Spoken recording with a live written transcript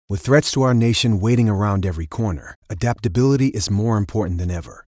With threats to our nation waiting around every corner, adaptability is more important than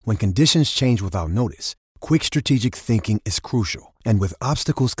ever. When conditions change without notice, quick strategic thinking is crucial. And with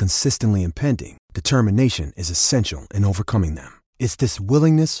obstacles consistently impending, determination is essential in overcoming them. It's this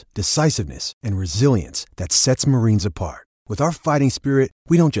willingness, decisiveness, and resilience that sets Marines apart. With our fighting spirit,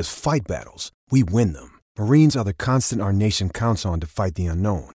 we don't just fight battles, we win them. Marines are the constant our nation counts on to fight the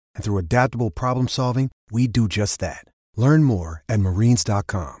unknown. And through adaptable problem solving, we do just that. Learn more at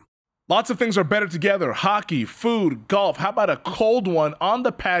marines.com. Lots of things are better together. Hockey, food, golf. How about a cold one on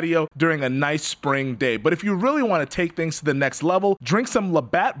the patio during a nice spring day? But if you really want to take things to the next level, drink some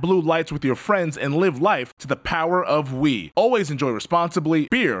Labatt Blue Lights with your friends and live life to the power of we. Always enjoy responsibly.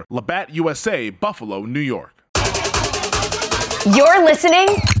 Beer, Labatt USA, Buffalo, New York. You're listening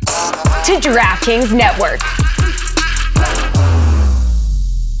to DraftKings Network.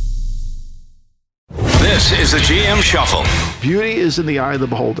 This is the GM Shuffle. Beauty is in the eye of the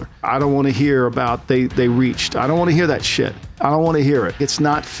beholder. I don't want to hear about they reached. I don't want to hear that shit. I don't want to hear it. It's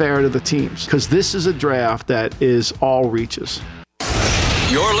not fair to the teams because this is a draft that is all reaches.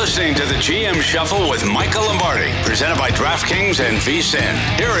 You're listening to the GM Shuffle with Michael Lombardi, presented by DraftKings and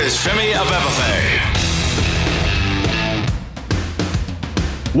VSiN. Here is Femi Abebefe.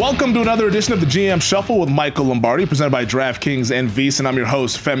 Welcome to another edition of the GM Shuffle with Michael Lombardi, presented by DraftKings and VSiN. I'm your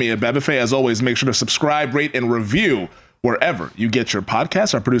host, Femi Abebefe. As always, make sure to subscribe, rate, and review wherever you get your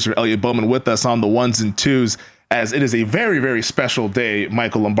podcasts. Our producer, Elliot Bowman, with us on the ones and twos, as it is a very, very special day,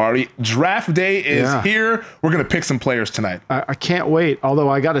 Michael Lombardi. Draft day is here. We're going to pick some players tonight. I can't wait, although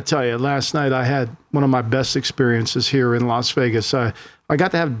I got to tell you, last night I had one of my best experiences here in Las Vegas. I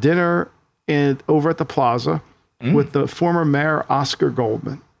got to have dinner over at the Plaza with the former mayor, Oscar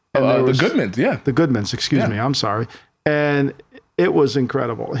Goldman. And the Goodmans, yeah. The Goodmans, excuse me, I'm sorry. And it was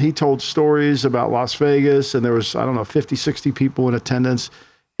incredible. He told stories about Las Vegas, and there was, 50, 60 people in attendance.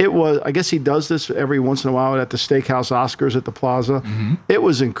 It was, I guess he does this every once in a while at the Steakhouse Oscars at the Plaza. Mm-hmm. It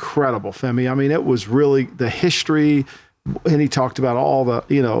was incredible, Femi. I mean, it was really the history, and he talked about all the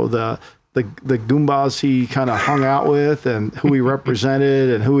Goombas he kind of hung out with and who he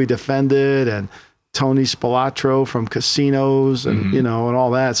represented and who he defended, and Tony Spilatro from Casinos and, and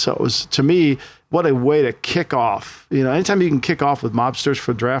all that. So it was, to me, what a way to kick off. Anytime you can kick off with mobsters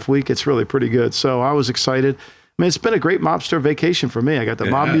for draft week, it's really pretty good. So I was excited. I mean, it's been a great mobster vacation for me. I got the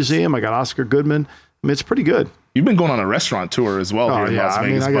Mob Museum. I got Oscar Goodman. I mean, it's pretty good. You've been going on a restaurant tour as well here in Las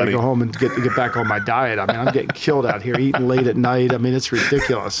Vegas, I got to go home and get back on my diet. I mean, I'm getting killed out here, eating late at night. I mean, it's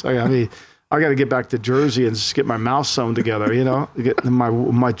ridiculous. I got to get back to Jersey and just get my mouth sewn together, get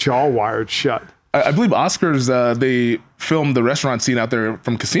my jaw wired shut. I believe Oscars, they filmed the restaurant scene out there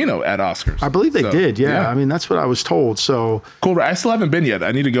from Casino at Oscars. I believe they did, yeah. I mean, that's what I was told. So cool. I still haven't been yet.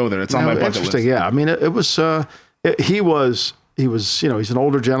 I need to go there. It's on my bucket list. Yeah. I mean, it was, he was, he's an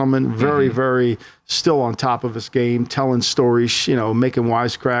older gentleman, very, very still on top of his game, telling stories, making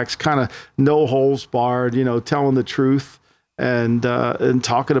wisecracks, kind of no holes barred, telling the truth and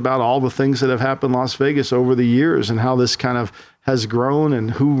talking about all the things that have happened in Las Vegas over the years and how this kind of has grown and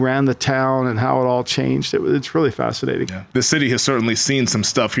who ran the town and how it all changed. It's really fascinating. Yeah. The city has certainly seen some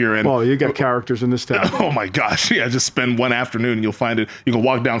stuff here. And well, you got characters in this town. Oh my gosh. Yeah. Just spend one afternoon and you'll find it. You can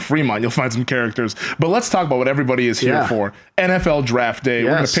walk down Fremont, you'll find some characters. But let's talk about what everybody is here for. NFL Draft Day.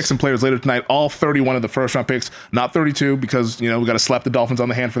 We're going to pick some players later tonight. All 31 of the first round picks, not 32 because, we got to slap the Dolphins on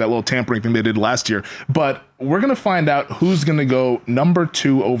the hand for that little tampering thing they did last year. But we're going to find out who's going to go number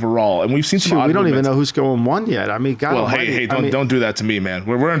 2 overall. And we've seen some we don't even know who's going 1 yet. I mean, God. Well, hey, don't do that to me, man.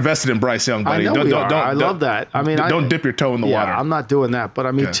 We're invested in Bryce Young, buddy. I know I love that. I mean, don't dip your toe in the water. I'm not doing that. But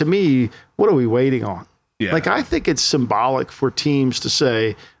I mean, to me, what are we waiting on? Yeah. Like, I think it's symbolic for teams to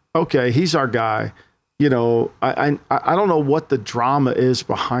say, okay, he's our guy. I don't know what the drama is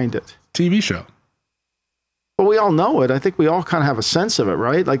behind it. TV show. Well, we all know it. I think we all kind of have a sense of it,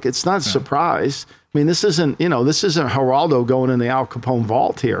 right? Like, it's not a surprise. I mean, this isn't Geraldo going in the Al Capone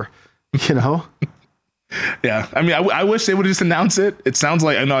vault here, Yeah, I mean, I wish they would just announce it. It sounds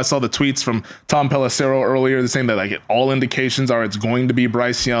like, I saw the tweets from Tom Pelissero earlier saying that like all indications are it's going to be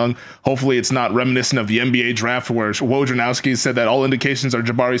Bryce Young. Hopefully it's not reminiscent of the NBA draft where Wojnarowski said that all indications are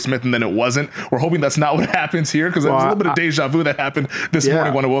Jabari Smith and then it wasn't. We're hoping that's not what happens here because there was a little bit of deja vu that happened this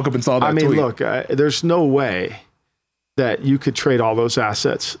morning when I woke up and saw that tweet. Look, there's no way that you could trade all those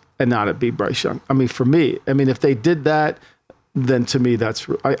assets and not it be Bryce Young. I mean, for me, if they did that, then to me,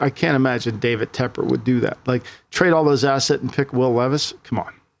 I can't imagine David Tepper would do that. Like, trade all those assets and pick Will Levis? Come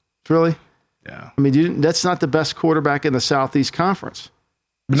on. Really? Yeah. I mean, that's not the best quarterback in the Southeast Conference.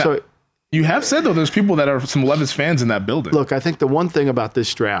 So you have said, though, there's people that are some Levis fans in that building. Look, I think the one thing about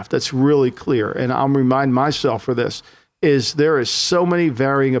this draft that's really clear, and I'll remind myself for this, is there is so many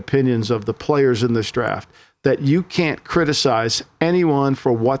varying opinions of the players in this draft that you can't criticize anyone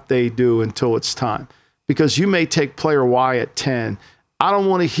for what they do until it's time. Because you may take player Y at 10. I don't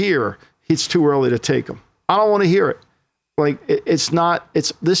want to hear it's too early to take him. I don't want to hear it. Like,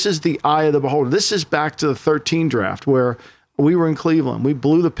 this is the eye of the beholder. This is back to the 13 draft where we were in Cleveland. We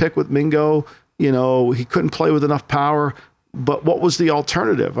blew the pick with Mingo. You know, he couldn't play with enough power. But what was the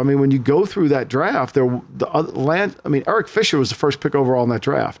alternative? I mean, when you go through that draft, Eric Fisher was the first pick overall in that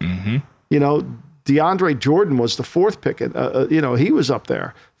draft. Mm-hmm. You know, DeAndre Jordan was the fourth pick. You know, he was up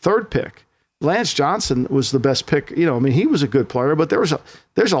there. Third pick. Lance Johnson was the best pick. You know, I mean, he was a good player, but there's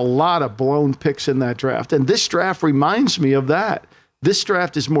a lot of blown picks in that draft. And this draft reminds me of that. This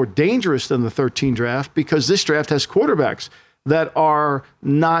draft is more dangerous than the 13 draft because this draft has quarterbacks that are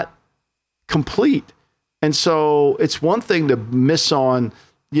not complete. And so it's one thing to miss on,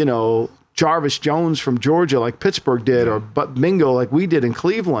 you know, Jarvis Jones from Georgia like Pittsburgh did, or Mingo like we did in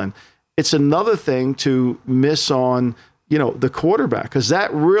Cleveland. It's another thing to miss on, you know, the quarterback, because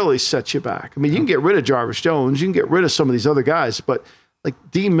that really sets you back. I mean, you can get rid of Jarvis Jones, you can get rid of some of these other guys, but like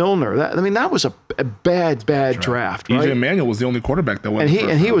D. Milner, that was a bad draft, right? EJ Manuel was the only quarterback that went.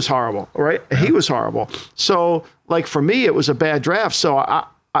 And he was horrible, right? Yeah. He was horrible. So, like for me, it was a bad draft. So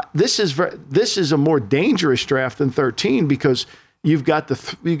this is a more dangerous draft than 13 because you've got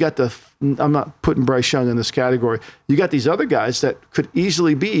the I'm not putting Bryce Young in this category. You got these other guys that could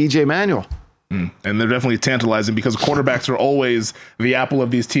easily be EJ Manuel. And they're definitely tantalizing because quarterbacks are always the apple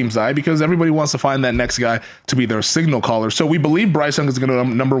of these teams' eye because everybody wants to find that next guy to be their signal caller. So we believe Bryce Young is going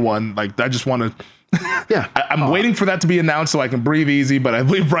to number one. Like, I just want to. Yeah, I'm waiting for that to be announced so I can breathe easy, but I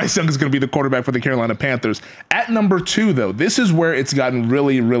believe Bryce Young is going to be the quarterback for the Carolina Panthers. At number 2, though, this is where it's gotten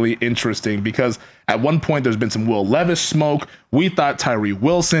really, really interesting because at one point there's been some Will Levis smoke. We thought Tyree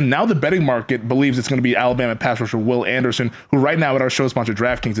Wilson. Now the betting market believes it's going to be Alabama pass rusher Will Anderson, who right now at our show sponsor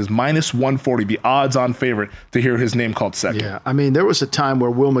DraftKings is minus 140, the odds-on favorite to hear his name called second. Yeah, I mean, there was a time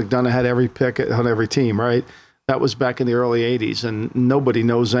where Will McDonough had every pick on every team, right? That was back in the early 80s, and nobody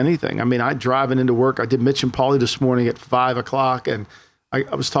knows anything. I mean, I driving into work. I did Mitch and Pauly this morning at 5 o'clock, and I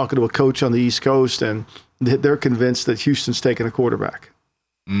was talking to a coach on the East Coast, and they're convinced that Houston's taking a quarterback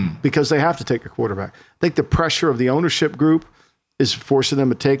because they have to take a quarterback. I think the pressure of the ownership group is forcing them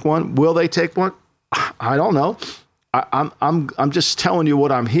to take one. Will they take one? I don't know. I'm just telling you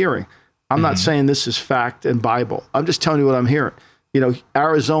what I'm hearing. I'm not saying this is fact and Bible. I'm just telling you what I'm hearing. You know,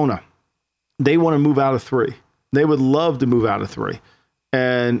 Arizona, they want to move out of 3. They would love to move out of 3.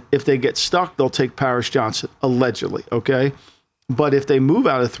 And if they get stuck, they'll take Paris Johnson, allegedly, okay? But if they move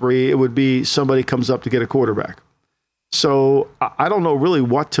out of 3, it would be somebody comes up to get a quarterback. So I don't know really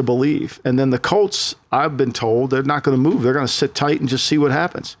what to believe. And then the Colts, I've been told, they're not going to move. They're going to sit tight and just see what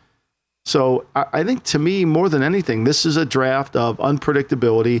happens. So I think, to me, more than anything, this is a draft of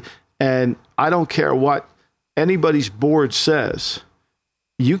unpredictability. And I don't care what anybody's board says.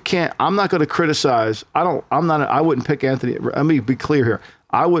 You can't. I'm not going to criticize. I wouldn't pick Anthony. Let me be clear here.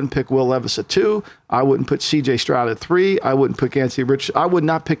 I wouldn't pick Will Levis at 2. I wouldn't put C.J. Stroud at 3. I wouldn't pick Anthony Richardson. I would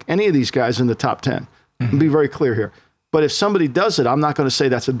not pick any of these guys in the top 10. Be very clear here. But if somebody does it, I'm not going to say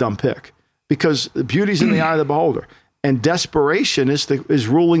that's a dumb pick because the beauty's in the eye of the beholder, and desperation is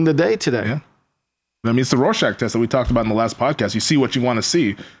ruling the day today. Yeah. I mean, it's the Rorschach test that we talked about in the last podcast. You see what you want to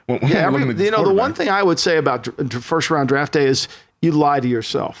see. The one thing I would say about first round draft day is you lie to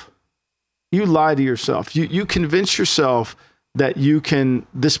yourself. You lie to yourself. You convince yourself that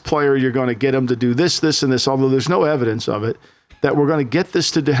this player, you're going to get him to do this, and this, although there's no evidence of it, that we're going to get this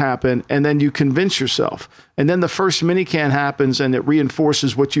to happen, and then you convince yourself. And then the first minicamp happens, and it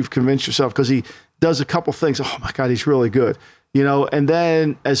reinforces what you've convinced yourself because he does a couple things. Oh, my God, he's really good. You know, and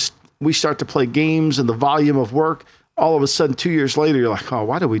then as we start to play games and the volume of work, all of a sudden 2 years later, you're like, oh,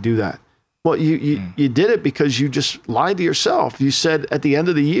 why did we do that? Well, you did it because you just lied to yourself. You said at the end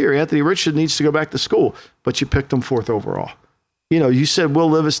of the year, Anthony Richardson needs to go back to school, but you picked him 4th overall. You know, you said Will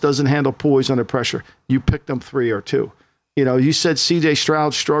Levis doesn't handle poise under pressure. You picked him 3 or 2. You know, you said C.J.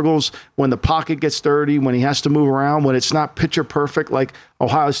 Stroud struggles when the pocket gets dirty, when he has to move around, when it's not picture perfect like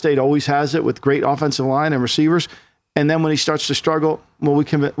Ohio State always has it with great offensive line and receivers. And then when he starts to struggle, well,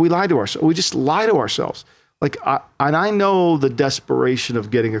 we lie to ourselves. We just lie to ourselves. Like, I know the desperation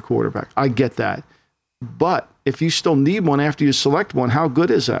of getting a quarterback. I get that. But if you still need one after you select one, how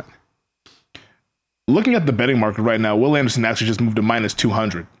good is that? Looking at the betting market right now, Will Anderson actually just moved to minus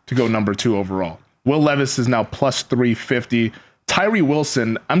 200 to go number 2 overall. Will Levis is now plus 350. Tyree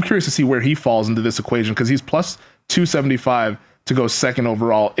Wilson, I'm curious to see where he falls into this equation because he's plus 275 to go 2nd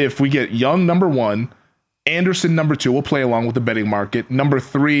overall. If we get Young number 1, Anderson number 2, we'll play along with the betting market. Number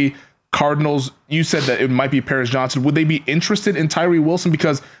 3, Cardinals, you said that it might be Paris Johnson. Would they be interested in Tyree Wilson?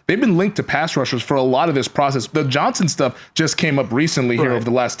 Because they've been linked to pass rushers for a lot of this process. The Johnson stuff just came up recently here over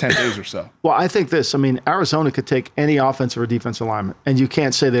the last 10 days or so. Well, I think this. I mean, Arizona could take any offensive or defensive lineman, and you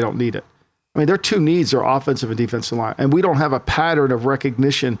can't say they don't need it. I mean, their two needs are offensive and defensive line, and we don't have a pattern of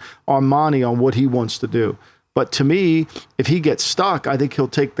recognition on Monty on what he wants to do. But to me, if he gets stuck, I think he'll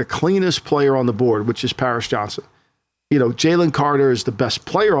take the cleanest player on the board, which is Paris Johnson. You know, Jalen Carter is the best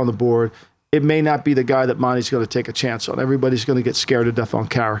player on the board. It may not be the guy that Monty's going to take a chance on. Everybody's going to get scared to death on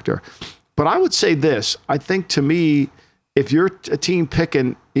character. But I would say this. I think, to me, if you're a team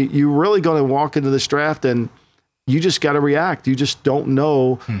picking, you're really going to walk into this draft and you just got to react. You just don't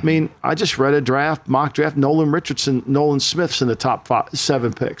know. I mean, I just read a mock draft. Nolan Smith's in the top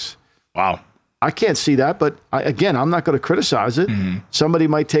 7 picks. Wow. I can't see that, but I'm not going to criticize it. Somebody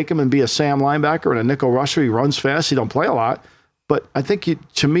might take him and be a Sam linebacker and a nickel rusher. He runs fast. He don't play a lot. But I think,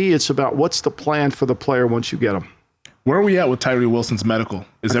 to me, it's about what's the plan for the player once you get him. Where are we at with Tyree Wilson's medical?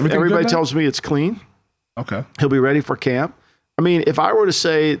 Is everything Everybody good now? tells me it's clean. Okay. He'll be ready for camp. I mean, if I were to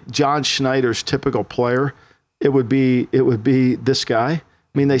say John Schneider's typical player, it would be this guy. I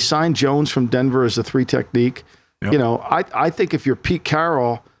mean, they signed Jones from Denver as a 3 technique. Yep. You know, I think if you're Pete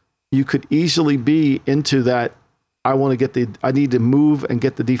Carroll, you could easily be into that. I need to move and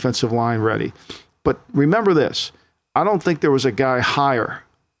get the defensive line ready. But remember this, I don't think there was a guy higher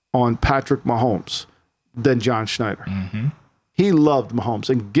on Patrick Mahomes than John Schneider. He loved Mahomes,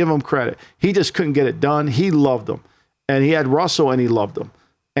 and give him credit. He just couldn't get it done. He loved him. And he had Russell, and he loved him.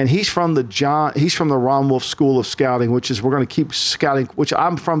 And he's from the Ron Wolf School of Scouting, which is we're going to keep scouting, which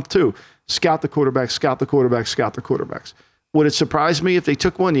I'm from too. Scout the quarterback, scout the quarterback, scout the quarterbacks. Would it surprise me if they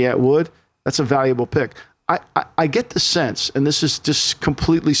took one? Yeah, it would. That's a valuable pick. I get the sense, and this is just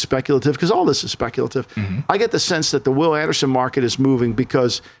completely speculative because all this is speculative. I get the sense that the Will Anderson market is moving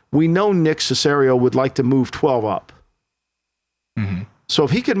because we know Nick Caserio would like to move 12 up. So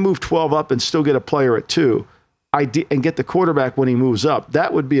if he could move 12 up and still get a player at 2 and get the quarterback when he moves up,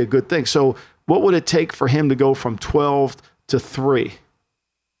 that would be a good thing. So what would it take for him to go from 12 to 3?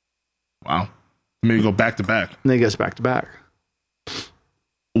 Wow. Maybe go back to back. And then he goes back to back.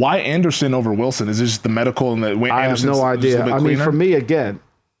 Why Anderson over Wilson? Is it just the medical and the way Anderson's I have no idea. I mean, for me, again,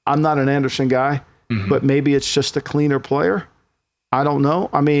 I'm not an Anderson guy, but maybe it's just a cleaner player. I don't know.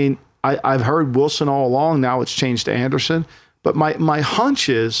 I mean, I've heard Wilson all along. Now it's changed to Anderson. But my hunch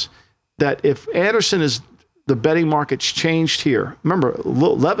is that if Anderson is the betting market's changed here. Remember,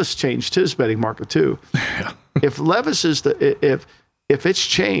 Levis changed his betting market too. If Levis is if it's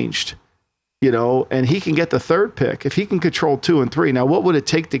changed, you know, and he can get the 3rd pick, if he can control 2 and 3. Now, what would it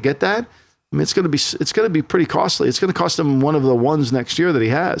take to get that? I mean, it's going to be pretty costly. It's going to cost him one of the ones next year that he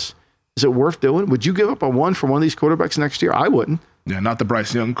has. Is it worth doing? Would you give up a 1 for one of these quarterbacks next year? I wouldn't. Yeah, not the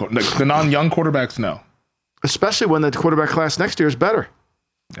Bryce Young, the non-young quarterbacks. No, especially when the quarterback class next year is better.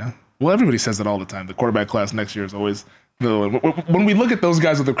 Yeah. Well, everybody says that all the time. The quarterback class next year is always. When we look at those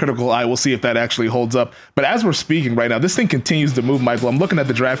guys with a critical eye, we'll see if that actually holds up. But as we're speaking right now, this thing continues to move, Michael. I'm looking at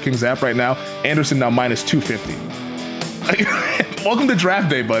the DraftKings app right now. Anderson now minus 250. Welcome to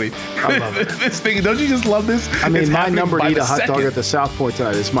draft day, buddy. I love it. This thing, don't you just love this? I mean, my number to eat a hot dog at the South Point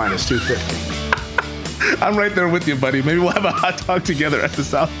tonight is minus 250. I'm right there with you, buddy. Maybe we'll have a hot dog together at the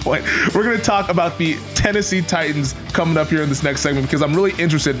South Point. We're going to talk about the Tennessee Titans coming up here in this next segment because I'm really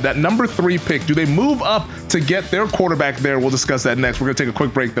interested. That number 3 pick, do they move up to get their quarterback there? We'll discuss that next. We're going to take a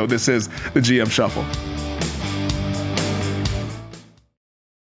quick break, though. This is the GM Shuffle.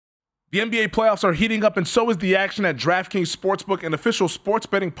 The NBA playoffs are heating up, and so is the action at DraftKings Sportsbook, an official sports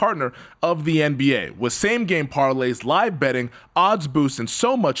betting partner of the NBA. With same-game parlays, live betting, odds boosts, and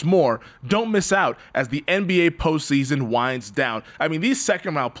so much more, don't miss out as the NBA postseason winds down. I mean, these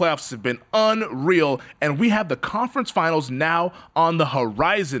second-round playoffs have been unreal, and we have the conference finals now on the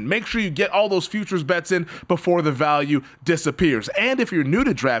horizon. Make sure you get all those futures bets in before the value disappears. And if you're new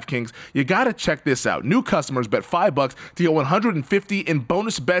to DraftKings, you got to check this out. New customers bet $5 to get $150 in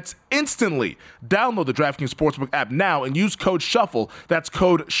bonus bets instantly. Download the DraftKings Sportsbook app now and use code SHUFFLE. That's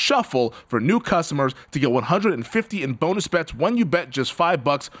code SHUFFLE for new customers to get $150 in bonus bets when you bet just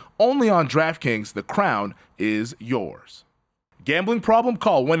 $5 only on DraftKings. The crown is yours. Gambling problem?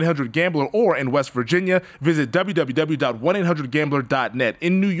 Call 1-800-GAMBLER, or in West Virginia, visit www.1800gambler.net.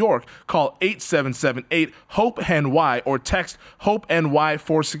 In New York, call 877-8-HOPE-NY or text HOPE-NY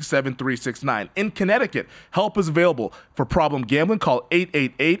 467-369. In Connecticut, help is available. For problem gambling, call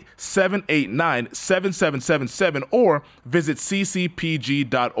 888-789-7777 or visit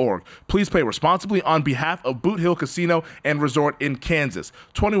ccpg.org. Please play responsibly on behalf of Boot Hill Casino and Resort in Kansas.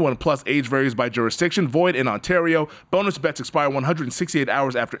 21 plus, age varies by jurisdiction, void in Ontario. Bonus bets expire 168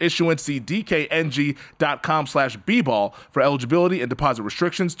 hours after issuance. See dkng.com/bball for eligibility and deposit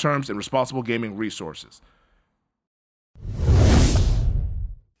restrictions, terms, and responsible gaming resources.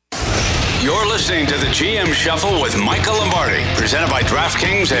 You're listening to the GM Shuffle with Michael Lombardi, presented by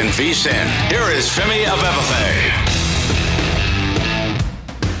DraftKings and VSiN. Here is Femi Abebefe.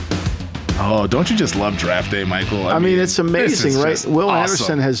 Oh, don't you just love draft day, Michael? I mean, it's amazing, right? Will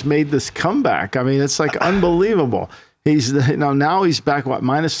Anderson has made this comeback. I mean, it's like unbelievable. Now he's back, what,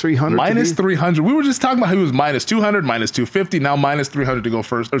 minus 300? Minus 300. We were just talking about how he was minus 200, minus 250, now minus 300 to go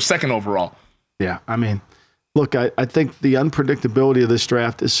first or second overall. Yeah, I mean, look, I think the unpredictability of this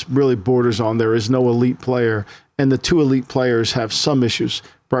draft is really borders on there is no elite player, and the two elite players have some issues.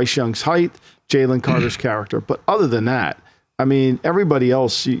 Bryce Young's height, Jalen Carter's character. But other than that, I mean, everybody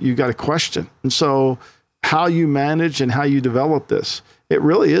else, you got to question. And so how you manage and how you develop this, it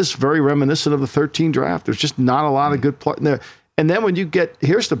really is very reminiscent of the 13 draft. There's just not a lot of good play there. And then when you get,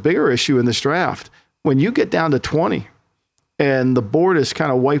 here's the bigger issue in this draft. When you get down to 20 and the board is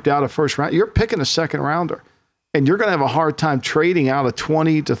kind of wiped out of first round, you're picking a second rounder. And you're going to have a hard time trading out of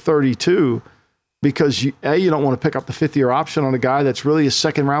 20 to 32 because you don't want to pick up the fifth-year option on a guy that's really a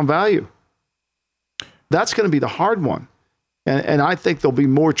second-round value. That's going to be the hard one. And I think there'll be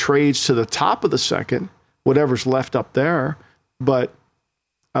more trades to the top of the second, whatever's left up there. But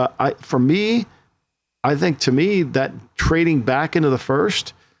I think to me that trading back into the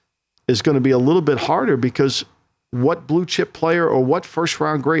first is going to be a little bit harder because what blue chip player or what first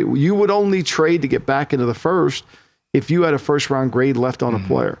round grade, you would only trade to get back into the first if you had a first round grade left on a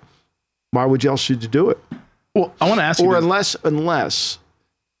player. Why would else should you do it? Well, I want to ask you. Or unless,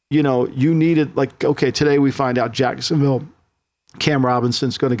 you needed, like, okay, today we find out Jacksonville, Cam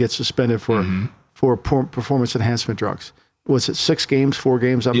Robinson's going to get suspended for performance enhancement drugs. Was it 6 games, 4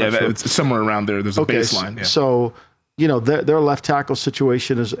 games? I'm not sure. It's somewhere around there. There's a baseline. Yeah. So, their left tackle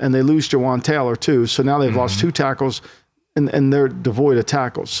situation is, and they lose Jawan Taylor too. So now they've lost 2 tackles, and they're devoid of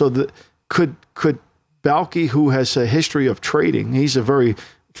tackles. So could Balke, who has a history of trading, he's a very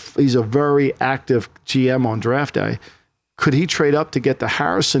active GM on draft day. Could he trade up to get the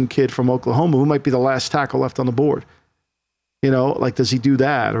Harrison kid from Oklahoma, who might be the last tackle left on the board? Does he do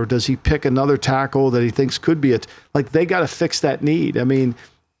that? Or does he pick another tackle that he thinks could be they got to fix that need. I mean,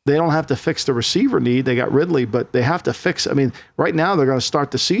 they don't have to fix the receiver need. They got Ridley, but they have to fix, right now they're going to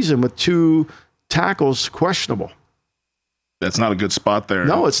start the season with 2 tackles questionable. That's not a good spot there.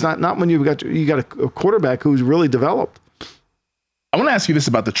 No, it's not when you got a quarterback who's really developed. I want to ask you this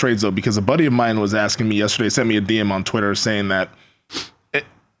about the trades, though, because a buddy of mine was asking me yesterday, sent me a DM on Twitter saying that,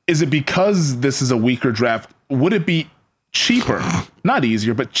 is it because this is a weaker draft, would it be cheaper, not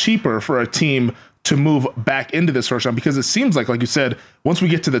easier, but cheaper for a team to move back into this first round? Because it seems like you said, once we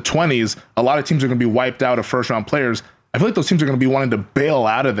get to the 20s, a lot of teams are going to be wiped out of first round players. I feel like those teams are going to be wanting to bail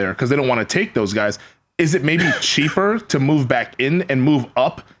out of there because they don't want to take those guys. Is it maybe cheaper to move back in and move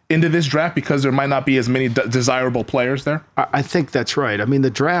up into this draft because there might not be as many desirable players there? I think that's right. I mean,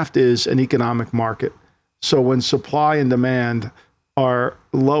 the draft is an economic market. So when supply and demand are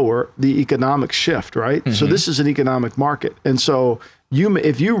lower, the economics shift, right? So this is an economic market. And so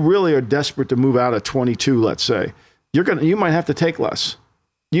if you really are desperate to move out of 22, let's say, you might have to take less.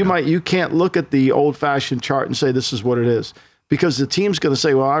 You can't look at the old-fashioned chart and say this is what it is, because the team's going to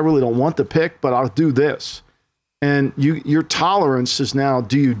say, well, I really don't want the pick, but I'll do this. And your tolerance is now,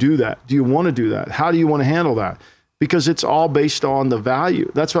 do you do that? Do you want to do that? How do you want to handle that? Because it's all based on the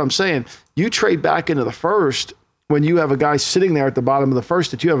value. That's what I'm saying. You trade back into the first when you have a guy sitting there at the bottom of the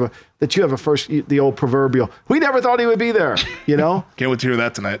first that you have a first, the old proverbial, we never thought he would be there, Can't wait to hear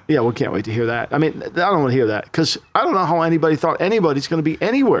that tonight. Yeah, we can't wait to hear that. I mean, I don't want to hear that because I don't know how anybody thought anybody's going to be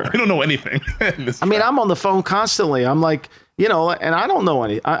anywhere. I don't know anything. I'm on the phone constantly. I'm like, and I don't know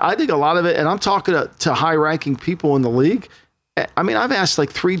any. I think a lot of it, and I'm talking to high-ranking people in the league. I mean, I've asked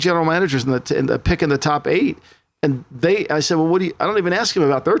like 3 general managers in the pick in the top 8. And I said, well, I don't even ask them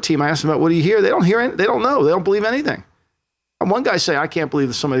about their team. I asked them about, what do you hear? They don't hear it. They don't know. They don't believe anything. And one guy say, I can't believe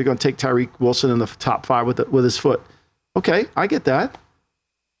that somebody's going to take Tyreek Wilson in the top 5 with his foot. Okay, I get that.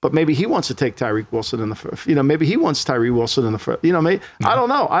 But maybe he wants to take Tyreek Wilson in the foot. Maybe he wants Tyreek Wilson in the foot. Maybe, I don't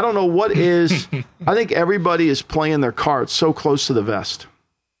know. I don't know what is. I think everybody is playing their cards so close to the vest.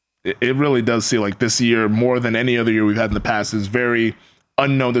 It really does seem like this year, more than any other year we've had in the past, is very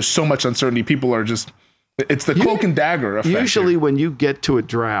unknown. There's so much uncertainty. People are just... It's the cloak and dagger effect. Usually when you get to a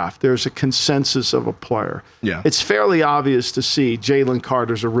draft, there's a consensus of a player. Yeah. It's fairly obvious to see Jalen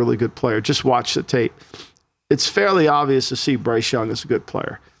Carter's a really good player. Just watch the tape. It's fairly obvious to see Bryce Young is a good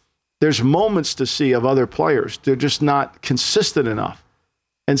player. There's moments to see of other players. They're just not consistent enough.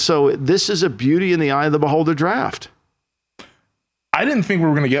 And so this is a beauty in the eye of the beholder draft. I didn't think we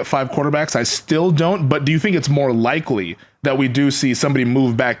were going to get 5 quarterbacks. I still don't. But do you think it's more likely that we do see somebody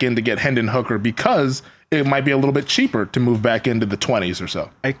move back in to get Hendon Hooker because it might be a little bit cheaper to move back into the 20s or so?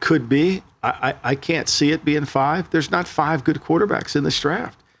 It could be. I can't see it being 5. There's not 5 good quarterbacks in this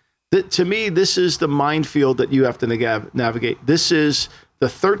draft. To me, this is the minefield that you have to navigate. This is the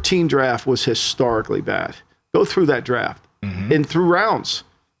 13 draft was historically bad. Go through that draft and through rounds.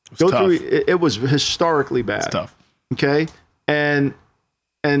 It was historically bad. It's tough. Okay. And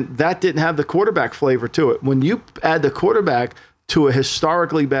that didn't have the quarterback flavor to it. When you add the quarterback to a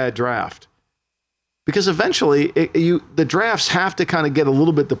historically bad draft, because eventually the drafts have to kind of get a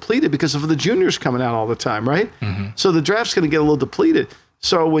little bit depleted because of the juniors coming out all the time, right? So the draft's going to get a little depleted.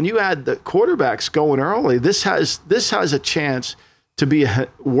 So when you add the quarterbacks going early, this has a chance to be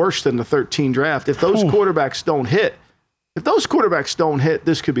worse than the 13 draft. If those quarterbacks don't hit,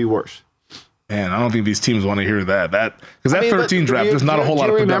 this could be worse. Man, I don't think these teams want to hear that. Because that 13 draft, there's not a whole lot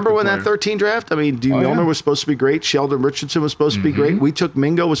of. Do you remember when that 13 draft? I mean, Milner was supposed to be great. Sheldon Richardson was supposed to be great. We took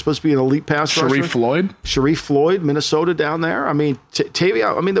Mingo, was supposed to be an elite pass rusher. Sharif Floyd, Minnesota down there. I mean, Tavia.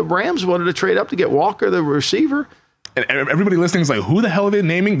 I mean, the Rams wanted to trade up to get Walker, the receiver. And everybody listening is like, who the hell are they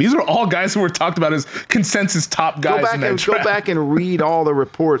naming? These are all guys who were talked about as consensus top guys in that draft. Go back and read all the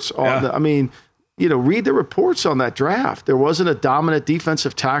reports on read the reports on that draft. There wasn't a dominant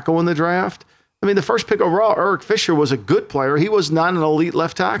defensive tackle in the draft. I mean, the first pick overall, Eric Fisher was a good player. He was not an elite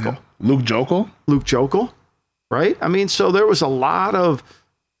left tackle. Yeah. Luke Jokel, right? I mean, so there was a lot of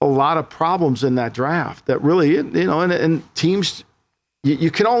problems in that draft that really, and teams,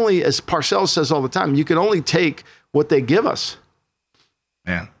 you can only, as Parcells says all the time, you can only take what they give us.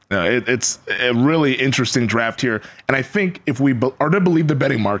 Man, it's a really interesting draft here. And I think if we are to believe the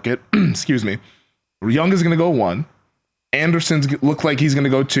betting market, excuse me, Young is going to go 1. Anderson's look like he's going to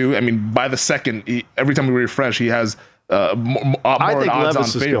go 2. I mean, by the second, every time we refresh, he has more odds on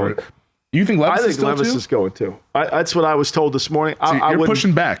favorite. You think Levis is still 2? I think Levis is going 2. That's what I was told this morning. You're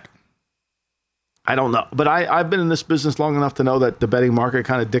pushing back. I don't know. But I've been in this business long enough to know that the betting market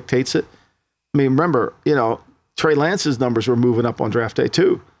kind of dictates it. I mean, remember, Trey Lance's numbers were moving up on draft day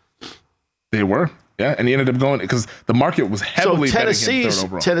too. They were, yeah, and he ended up going because the market was heavily betting him 3rd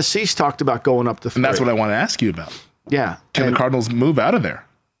overall. Tennessee's talked about going up to 3. And that's what I want to ask you about. Yeah. Can the Cardinals move out of there?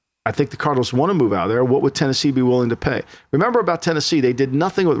 I think the Cardinals want to move out of there. What would Tennessee be willing to pay? Remember about Tennessee, they did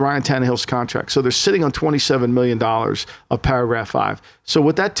nothing with Ryan Tannehill's contract. So they're sitting on $27 million of paragraph 5. So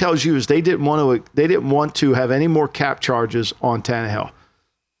what that tells you is they didn't want to have any more cap charges on Tannehill.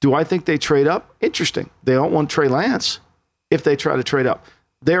 Do I think they trade up? Interesting. They don't want Trey Lance if they try to trade up.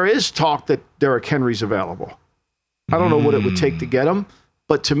 There is talk that Derrick Henry's available. I don't know what it would take to get him.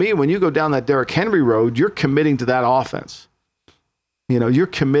 But to me, when you go down that Derrick Henry road, you're committing to that offense. You're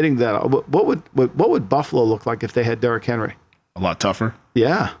committing to that. What would Buffalo look like if they had Derrick Henry? A lot tougher.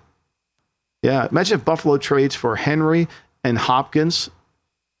 Yeah. Yeah. Imagine if Buffalo trades for Henry and Hopkins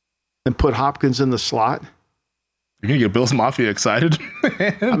and put Hopkins in the slot. You're going to get Bills Mafia excited.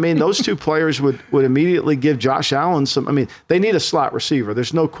 I mean, those two players would immediately give Josh Allen they need a slot receiver.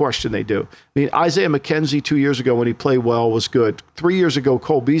 There's no question they do. I mean, Isaiah McKenzie 2 years ago when he played well was good. 3 years ago,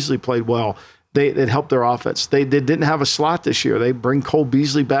 Cole Beasley played well. It helped their offense. They didn't have a slot this year. They bring Cole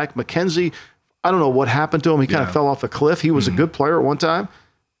Beasley back. McKenzie, I don't know what happened to him. He kind of fell off a cliff. He was a good player at one time.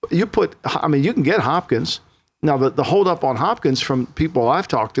 You can get Hopkins. Now, the holdup on Hopkins from people I've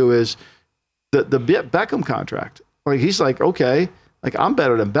talked to is the Beckham contract. Like, he's like, okay, like, I'm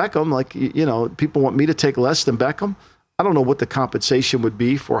better than Beckham. Like, people want me to take less than Beckham. I don't know what the compensation would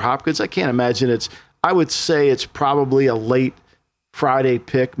be for Hopkins. I can't imagine I would say it's probably a late Friday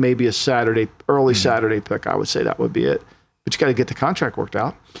pick, maybe a early Saturday pick. I would say that would be it. But you got to get the contract worked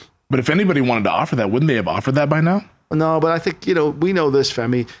out. But if anybody wanted to offer that, wouldn't they have offered that by now? No, but I think, we know this,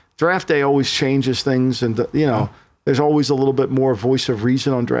 Femi. Draft day always changes things, and, there's always a little bit more voice of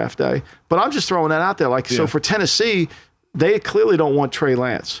reason on draft day. But I'm just throwing that out there. So for Tennessee, they clearly don't want Trey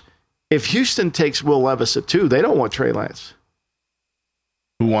Lance. If Houston takes Will Levis at 2, they don't want Trey Lance.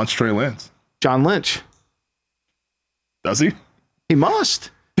 Who wants Trey Lance? John Lynch. Does he? He must.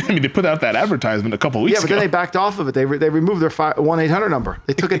 I mean, they put out that advertisement a couple weeks ago. Yeah, but then they backed off of it. They removed their 1-800 number.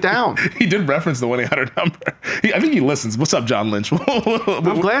 They took it down. He did reference the 1-800 number. I think he listens. What's up, John Lynch?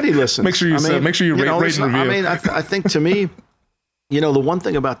 I'm glad he listens. Make sure you rate and review. I mean, I think to me, the one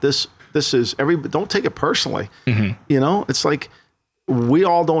thing about this is don't take it personally. Mm-hmm. It's like we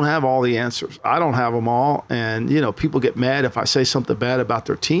all don't have all the answers. I don't have them all, and people get mad if I say something bad about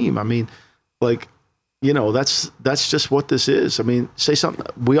their team. I mean, like. That's just what this is. I mean, say something.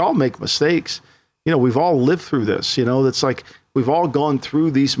 We all make mistakes. We've all lived through this. It's like we've all gone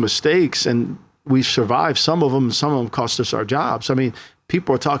through these mistakes, and we've survived some of them. Some of them cost us our jobs. I mean,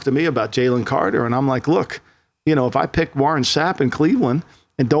 people are talking to me about Jalen Carter, and I'm like, look, if I pick Warren Sapp in Cleveland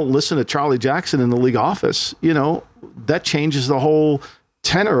and don't listen to Charlie Jackson in the league office, that changes the whole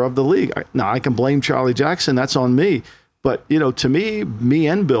tenor of the league. Now, I can blame Charlie Jackson. That's on me. But, to me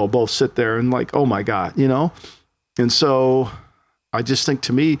and Bill both sit there and like, oh, my God, And so I just think,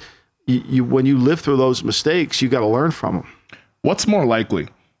 to me, you when you live through those mistakes, you got to learn from them. What's more likely?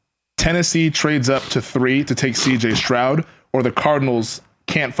 Tennessee trades up to 3 to take C.J. Stroud, or the Cardinals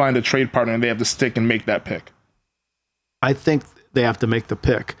can't find a trade partner and they have to stick and make that pick? I think they have to make the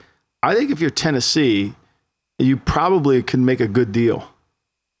pick. I think if you're Tennessee, you probably can make a good deal.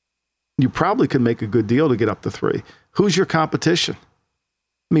 You probably could make a good deal to get up to 3. Who's your competition?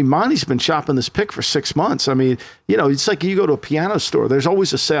 I mean, Monty's been shopping this pick for 6 months. I mean, it's like you go to a piano store. There's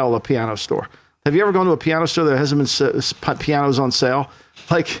always a sale at a piano store. Have you ever gone to a piano store that hasn't been pianos on sale?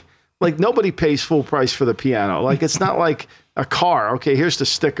 Like nobody pays full price for the piano. Like, it's not like a car. Okay, here's the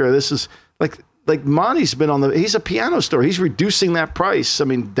sticker. This is like Monty's been he's a piano store. He's reducing that price. I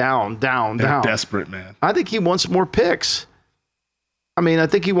mean, down. They're desperate, man. I think he wants more picks. And I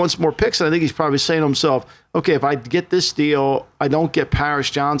think he's probably saying to himself, okay, if I get this deal, I don't get Paris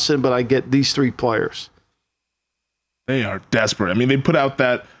Johnson, but I get these 3 players. They are desperate. I mean, they put out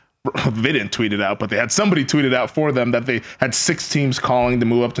that, they didn't tweet it out, but they had somebody tweet it out for them that they had 6 teams calling to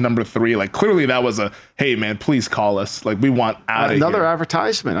move up to number 3. Like, clearly that was hey, man, please call us. Like, we want out of here. Another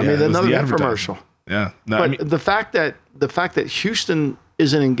advertisement. Another infomercial. Yeah. No, but the fact that Houston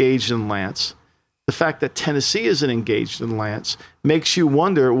isn't engaged in Lance, the fact that Tennessee isn't engaged in Lance makes you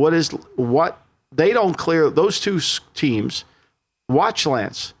wonder what they don't clear. Those 2 teams watch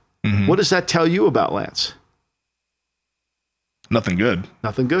Lance. Mm-hmm. What does that tell you about Lance? Nothing good.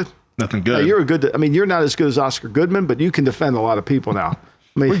 Now, you're not as good as Oscar Goodman, but you can defend a lot of people now.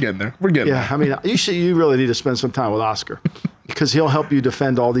 We're getting there. Yeah, you really need to spend some time with Oscar because he'll help you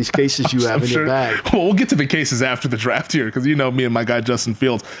defend all these cases you have in your bag. Well, we'll get to the cases after the draft here because me and my guy Justin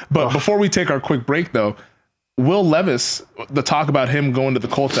Fields. But before we take our quick break, though, Will Levis, the talk about him going to the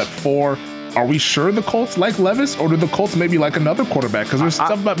Colts at 4, are we sure the Colts like Levis, or do the Colts maybe like another quarterback? Because there's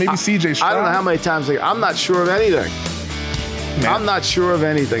stuff about maybe C.J. Stroud. I don't know how many times I'm not sure of anything. Man. I'm not sure of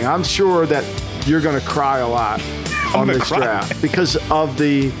anything. I'm sure that you're going to cry a lot on this draft because of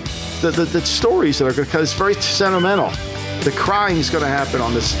the stories that are going to, because it's very sentimental. The crying is going to happen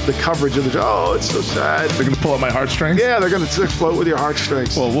on the coverage of the draft. Oh, it's so sad. They're going to pull at my heartstrings? Yeah, they're going to float with your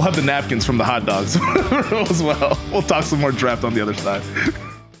heartstrings. Well, we'll have the napkins from the hot dogs as well. We'll talk some more draft on the other side.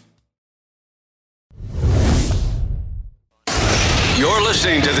 You're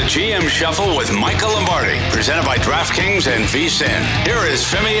listening to the GM Shuffle with Michael Lombardi, presented by DraftKings and VSiN. Here is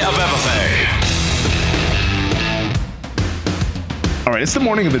Femi Abebefe. All right, it's the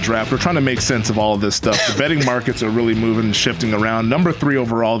morning of the draft. We're trying to make sense of all of this stuff. The betting markets are really moving and shifting around. Number 3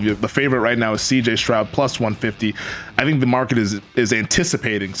 overall, the favorite right now is C.J. Stroud, plus 150. I think the market is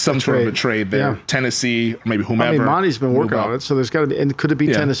anticipating some sort of a trade there. Yeah. Tennessee, or maybe whomever. Monty's been working on it, so there's got to be. And could it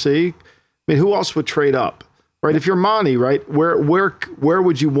be Tennessee? Who else would trade up? Right, if you're Monty, right, where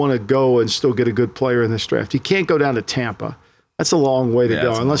would you want to go and still get a good player in this draft? You can't go down to Tampa. That's a long way to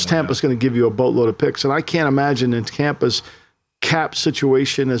go, unless Tampa's going to give you a boatload of picks. And I can't imagine in Tampa's cap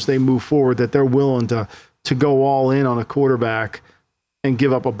situation as they move forward that they're willing to go all in on a quarterback and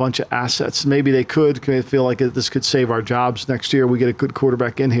give up a bunch of assets. Maybe they could. They feel like this could save our jobs next year. We get a good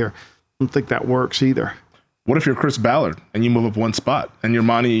quarterback in here. I don't think that works either. What if you're Chris Ballard and you move up 1 spot and your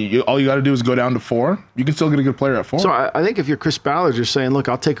money, all you got to do is go down to 4? You can still get a good player at 4. So I think if you're Chris Ballard, you're saying, look,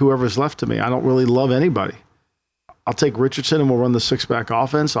 I'll take whoever's left to me. I don't really love anybody. I'll take Richardson and we'll run the 6-back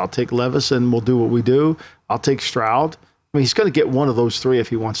offense. I'll take Levis and we'll do what we do. I'll take Stroud. He's going to get one of those 3 if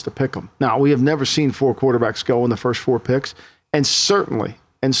he wants to pick them. Now, we have never seen 4 quarterbacks go in the first 4 picks. And certainly,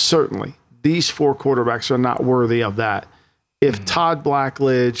 these 4 quarterbacks are not worthy of that. If Todd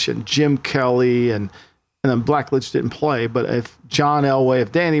Blackledge and Jim Kelly and then Blackledge didn't play, but if John Elway,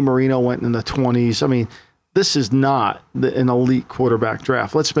 if Danny Marino went in the 20s, this is not an elite quarterback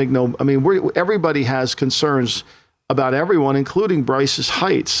draft. Let's make everybody has concerns about everyone, including Bryce's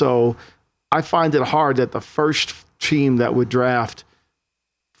height. So I find it hard that the first team that would draft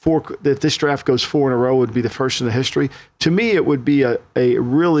that this draft goes 4 in a row would be the first in the history. To me, it would be a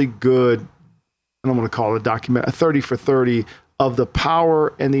really good, I don't want to call it a document, a 30 for 30 of the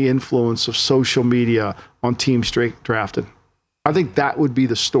power and the influence of social media on teams drafted. I think that would be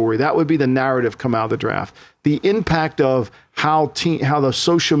the story. That would be the narrative come out of the draft. The impact of how the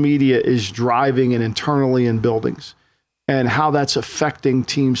social media is driving and internally in buildings and how that's affecting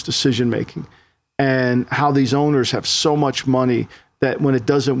teams' decision-making and how these owners have so much money that when it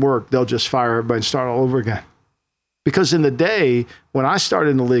doesn't work, they'll just fire everybody and start all over again. Because in the day when I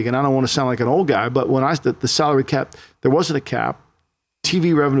started in the league, and I don't want to sound like an old guy, but when the salary cap, there wasn't a cap.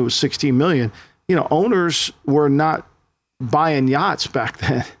 TV revenue was $16 million. Owners were not buying yachts back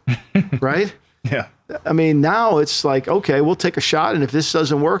then, right? Yeah. I mean, now it's like, okay, we'll take a shot, and if this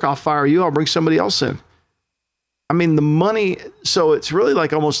doesn't work, I'll fire you. I'll bring somebody else in. I mean, the money. So it's really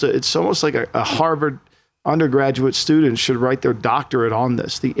like it's almost like a Harvard undergraduate student should write their doctorate on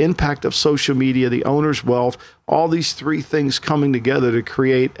this. The impact of social media, the owner's wealth, all these three things coming together to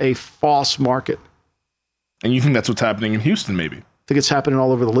create a false market. And you think that's what's happening in Houston, maybe? I think it's happening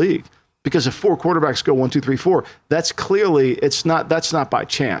all over the league. Because if 4 quarterbacks go 1, 2, 3, 4, that's not by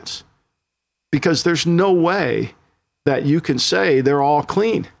chance. Because there's no way that you can say they're all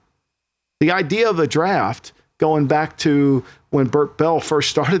clean. The idea of a draft, going back to when Burt Bell first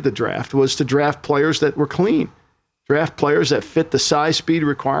started the draft, was to draft players that were clean. Draft players that fit the size, speed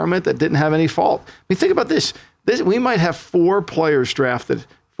requirement, that didn't have any fault. I mean, think about this. We might have 4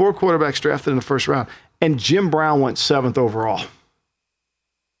 quarterbacks drafted in the first round, and Jim Brown went 7th overall.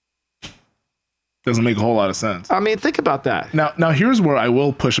 Doesn't make a whole lot of sense. I mean, think about that. Now here's where I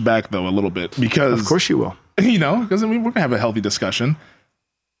will push back, though, a little bit, because... Of course you will. Because, we're going to have a healthy discussion.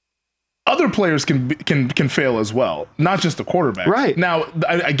 Other players can fail as well, not just the quarterback. Right. Now,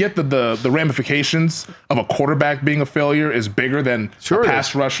 I get that the ramifications of a quarterback being a failure is bigger than a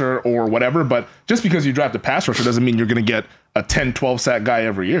pass rusher or whatever, but just because you draft a pass rusher doesn't mean you're going to get a 10, 12 sack guy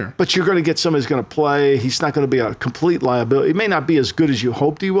every year. But you're going to get somebody who's going to play. He's not going to be a complete liability. He may not be as good as you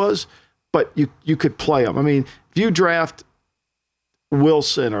hoped he was, but you could play him. I mean, if you draft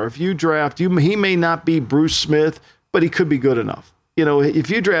Wilson, or if you draft, he may not be Bruce Smith, but he could be good enough. If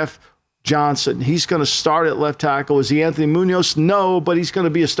you draft Johnson, he's going to start at left tackle. Is he Anthony Munoz? No, but he's going to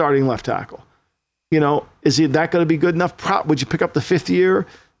be a starting left tackle. Is he that going to be good enough? Would you pick up the 5th year?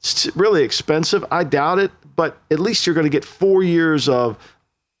 It's really expensive. I doubt it, but at least you're going to get 4 years of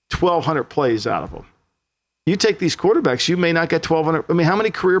 1,200 plays out of them. You take these quarterbacks, you may not get 1,200. I mean, how many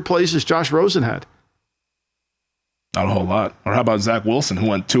career plays has Josh Rosen had? Not a whole lot. Or how about Zach Wilson, who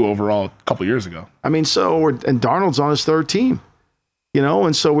went 2 overall a couple years ago? I mean, and Darnold's on his 3rd team,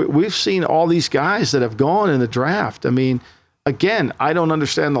 and so we've seen all these guys that have gone in the draft. I mean, again, I don't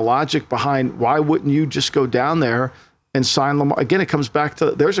understand the logic behind why wouldn't you just go down there and sign Lamar? Again, it comes back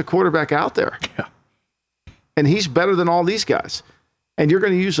to there's a quarterback out there. Yeah. And he's better than all these guys. And you're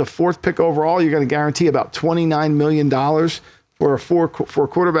going to use a 4th pick overall. You're going to guarantee about $29 million for a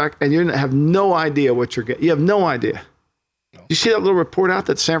quarterback, and you're going to have no idea what you're getting. You have no idea. No. You see that little report out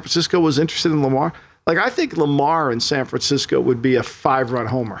that San Francisco was interested in Lamar? Like, I think Lamar in San Francisco would be a 5-run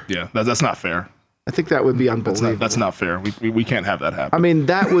homer. Yeah, that's not fair. I think that would be unbelievable. That's not fair. We can't have that happen. I mean,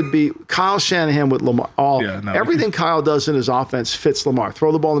 that would be Kyle Shanahan with Lamar. Everything Kyle does in his offense fits Lamar.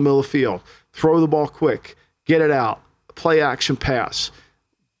 Throw the ball in the middle of the field. Throw the ball quick. Get it out. Play action pass.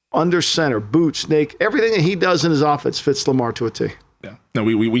 Under center, boot, snake. Everything that he does in his offense fits Lamar to a T. Yeah. No,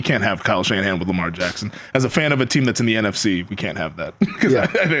 we can't have Kyle Shanahan with Lamar Jackson. As a fan of a team that's in the NFC, we can't have that. Because I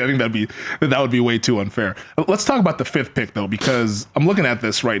think that would be way too unfair. Let's talk about the 5th pick, though, because I'm looking at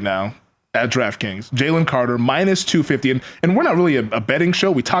this right now at DraftKings. Jalen Carter, minus 250. And we're not really a betting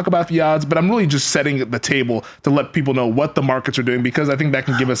show. We talk about the odds, but I'm really just setting the table to let people know what the markets are doing, because I think that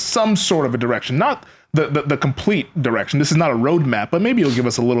can give us some sort of a direction. Not the complete direction. This is not a roadmap, but maybe it'll give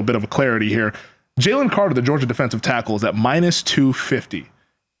us a little bit of a clarity here. Jalen Carter, the Georgia defensive tackle, is at minus 250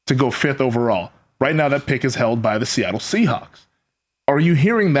 to go 5th overall. Right now, that pick is held by the Seattle Seahawks. Are you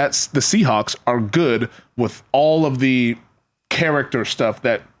hearing that the Seahawks are good with all of the character stuff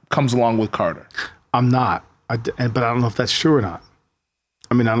that comes along with Carter? I'm not, but I don't know if that's true or not.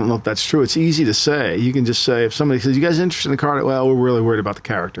 I mean, I don't know if that's true. It's easy to say. You can just say, if somebody says, you guys interested in Carter? Well, we're really worried about the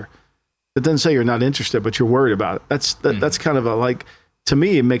character. It doesn't say you're not interested, but you're worried about it. That's kind of to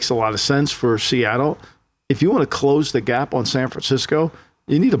me, it makes a lot of sense for Seattle. If you want to close the gap on San Francisco,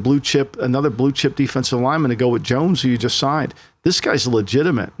 you need another blue chip defensive lineman to go with Jones, who you just signed. This guy's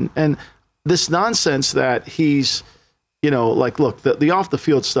legitimate. And this nonsense that he's, look, the off the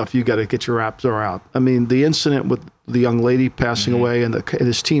field stuff, you got to get your arms around. I mean, the incident with the young lady passing away and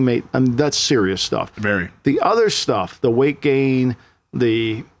his teammate, I mean, that's serious stuff. Very. The other stuff, the weight gain,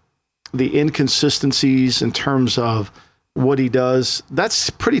 the inconsistencies in terms of what he does, that's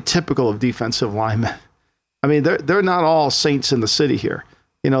pretty typical of defensive linemen. I mean, they're not all saints in the city here.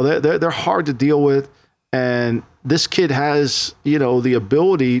 They're hard to deal with, and this kid has, the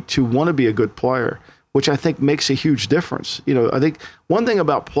ability to want to be a good player, which I think makes a huge difference. I think one thing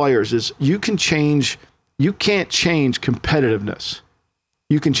about players is you can't change competitiveness.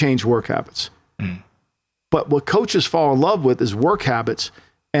 You can change work habits. But what coaches fall in love with is work habits,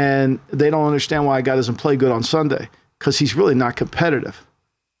 and they don't understand why a guy doesn't play good on Sunday because he's really not competitive.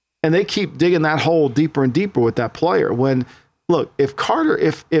 And they keep digging that hole deeper and deeper with that player. When, look, if Carter,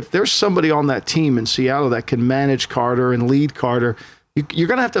 if there's somebody on that team in Seattle that can manage Carter and lead Carter, you're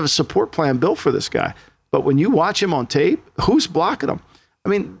going to have a support plan built for this guy. But when you watch him on tape, who's blocking him? I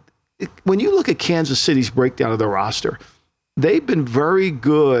mean, when you look at Kansas City's breakdown of their roster, they've been very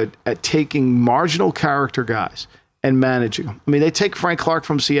good at taking marginal character guys and managing them. I mean, they take Frank Clark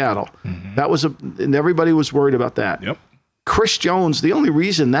from Seattle. That was and everybody was worried about that. Yep. Chris Jones, the only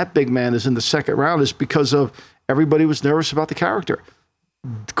reason that big man is in the second round is because of everybody was nervous about the character.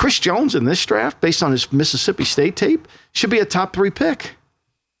 Chris Jones in this draft, based on his Mississippi State tape, should be a top 3 pick.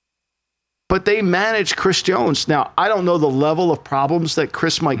 But they manage Chris Jones. Now, I don't know the level of problems that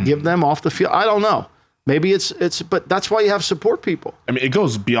Chris might give them off the field. I don't know. Maybe it's, but that's why you have support people. I mean, it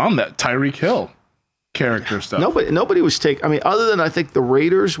goes beyond that Tyreek Hill character stuff. Nobody was taking, I mean, other than I think the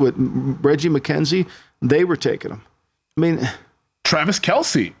Raiders with Reggie McKenzie, they were taking him. I mean, Travis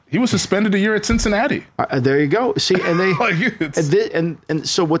Kelce, he was suspended a year at Cincinnati. There you go. See, and they, and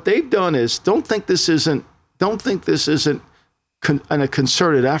so what they've done is don't think this isn't a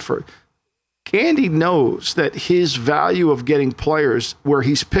concerted effort. Andy knows that his value of getting players where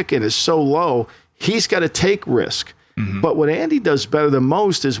he's picking is so low, he's got to take risk. But what Andy does better than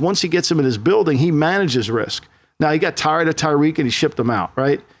most is once he gets him in his building, he manages risk. Now, he got tired of Tyreek and he shipped him out,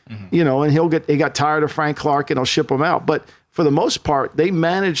 right? You know, and he got tired of Frank Clark and he'll ship him out. But for the most part, they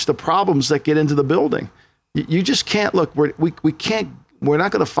manage the problems that get into the building. You just can't look. We're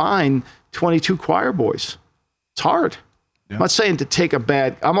not going to find 22 choir boys. It's hard. Yeah. I'm not saying to take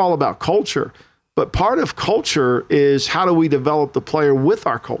I'm all about culture, but part of culture is how do we develop the player with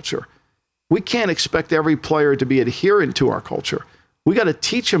our culture? We can't expect every player to be adherent to our culture. We got to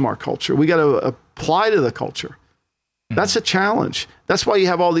teach them our culture. We got to apply to the culture. That's a challenge. That's why you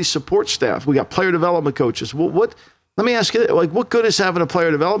have all these support staff. We got player development coaches. Well, let me ask you, what good is having a player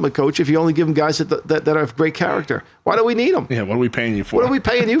development coach if you only give them guys that have great character? Why do we need them? Yeah, what are we paying you for? What are we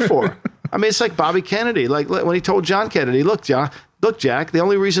paying you for? I mean, it's like Bobby Kennedy. Like when he told John Kennedy, look, Jack, the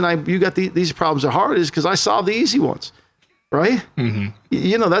only reason you got these problems are hard is because I solved the easy ones, right?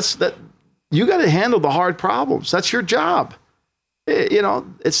 You know, that you got to handle the hard problems. That's your job. You know,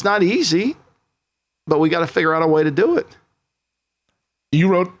 it's not easy, but we got to figure out a way to do it. You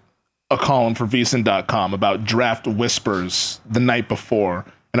wrote a column for VSiN.com about draft whispers the night before.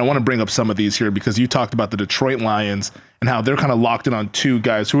 And I want to bring up some of these here because you talked about the Detroit Lions and how they're kind of locked in on 2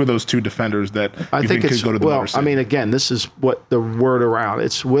 guys. Who are those 2 defenders that you think could go to the number 6? I mean, again, this is what the word around.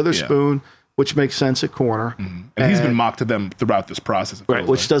 It's Witherspoon, which makes sense at corner. And he's been mocked to them throughout this process. Right,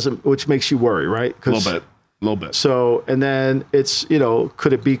 which makes you worry, right? A little bit. So, and then it's, you know,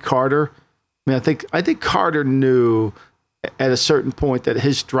 could it be Carter? I mean, I think Carter knew at a certain point that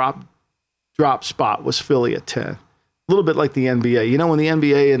his drop spot was Philly at 10. A little bit like the NBA. You know, when the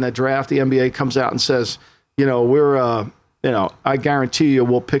NBA in that draft, the NBA comes out and says, you know, I guarantee you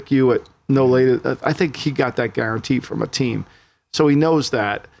we'll pick you at no later. I think he got that guarantee from a team. So he knows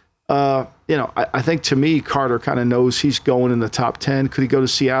that. You know, I think to me, Carter kind of knows he's going in the top 10. Could he go to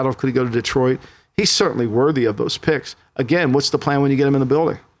Seattle? Could he go to Detroit? He's certainly worthy of those picks. Again, what's the plan when you get him in the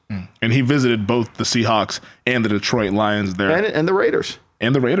building? And he visited both the Seahawks and the Detroit Lions there. And the Raiders.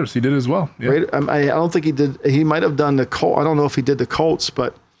 And the Raiders. He did as well. Yeah. I don't think he did. He might have done the Colts. I don't know if he did the Colts,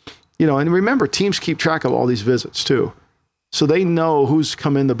 but, you know, and remember, teams keep track of all these visits too. So they know who's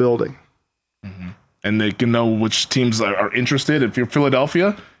come in the building. And they can know which teams are interested. If you're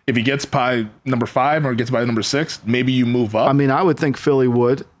Philadelphia, if he gets by number 5 or gets by number 6, maybe you move up. I mean, I would think Philly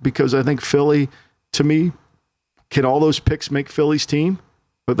would, because I think Philly, to me, can all those picks make Philly's team?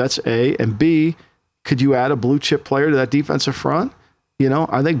 But that's A. And B, could you add a blue chip player to that defensive front? You know,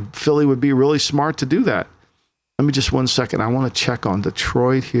 I think Philly would be really smart to do that. Let me just 1 second. I want to check on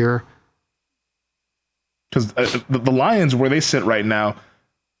Detroit here. Because the Lions, where they sit right now,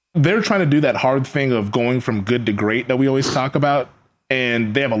 they're trying to do that hard thing of going from good to great that we always talk about.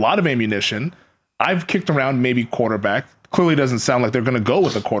 And they have a lot of ammunition. I've kicked around maybe quarterback. Clearly doesn't sound like they're going to go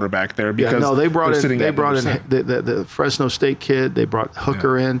with a quarterback there because they brought in the Fresno State kid. They brought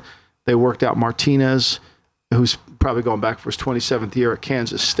Hooker in. They worked out Martinez, who's probably going back for his 27th year at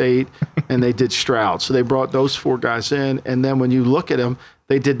Kansas State, and they did Stroud. So they brought those 4 guys in. And then when you look at them,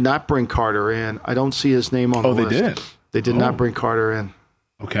 they did not bring Carter in. I don't see his name on the list. They did? They did not bring Carter in.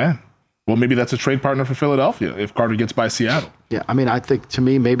 Okay. Well, maybe that's a trade partner for Philadelphia if Carter gets by Seattle. Yeah, I mean, I think to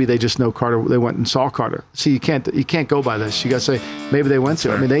me, maybe they just know Carter. They went and saw Carter. See, you can't go by this. You got to say maybe they went to.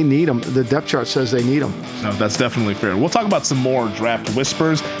 Fair. I mean, they need him. The depth chart says they need him. No, that's definitely fair. We'll talk about some more draft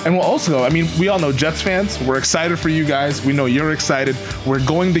whispers, and we'll also, I mean, we all know Jets fans. We're excited for you guys. We know you're excited. We're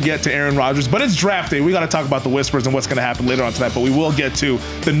going to get to Aaron Rodgers, but it's draft day. We got to talk about the whispers and what's going to happen later on tonight. But we will get to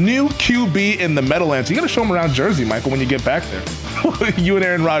the new QB in the Meadowlands. You got to show him around Jersey, Michael, when you get back there. You and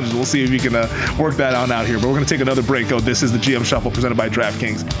Aaron Rodgers. We'll see if you can work that on out here. But we're going to take another break. This is the GM Shuffle presented by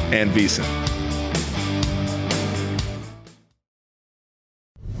DraftKings and VSiN.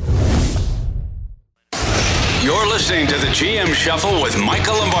 You're listening to the GM Shuffle with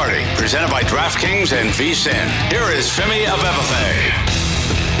Michael Lombardi, presented by DraftKings and VSiN. Here is Femi Abebefe.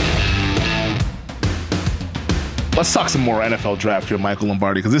 Let's talk some more NFL draft here, Michael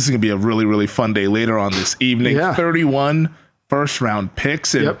Lombardi, because this is going to be a really, really fun day later on this evening. Yeah. 31 first-round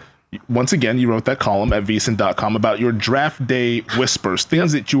picks. And once again, you wrote that column at VSiN.com about your draft day whispers,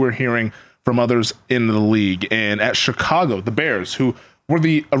 things that you were hearing from others in the league. And at Chicago, the Bears, who were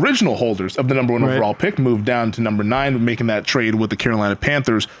the original holders of the number one overall pick, moved down to number 9, making that trade with the Carolina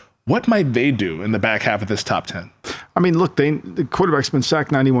Panthers. What might they do in the back half of this top 10? I mean, look, the quarterback's been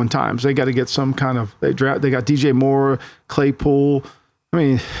sacked 91 times. They got to get some kind of they got DJ Moore, Claypool. I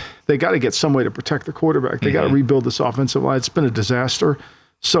mean, they got to get some way to protect the quarterback. They got to rebuild this offensive line. It's been a disaster.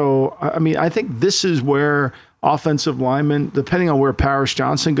 So, I mean, I think this is where offensive linemen, depending on where Paris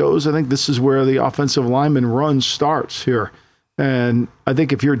Johnson goes, I think this is where the offensive lineman run starts here. And I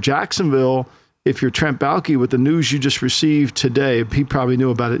think if you're Jacksonville, if you're Trent Baalke, with the news you just received today, he probably knew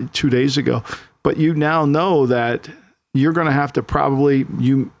about it 2 days ago, but you now know that you're going to have to probably,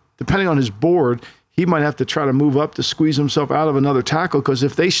 depending on his board, he might have to try to move up to squeeze himself out of another tackle, because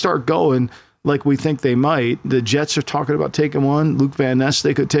if they start going like we think they might, the Jets are talking about taking one. Luke Van Ness,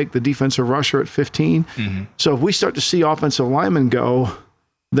 they could take the defensive rusher at 15. So if we start to see offensive linemen go,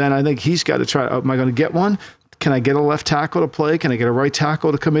 then I think he's got to try, am I going to get one? Can I get a left tackle to play? Can I get a right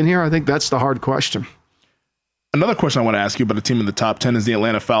tackle to come in here? I think that's the hard question. Another question I want to ask you about a team in the top 10 is the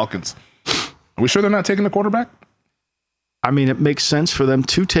Atlanta Falcons. Are we sure they're not taking the quarterback? I mean, it makes sense for them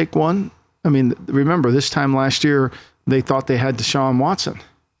to take one. I mean, remember, this time last year, they thought they had Deshaun Watson,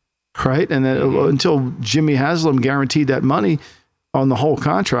 right? And then until Jimmy Haslam guaranteed that money on the whole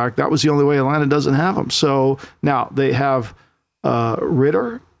contract, that was the only way Atlanta doesn't have him. So now they have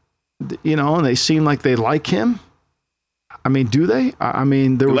Ritter, and they seem like they like him. I mean, do they? I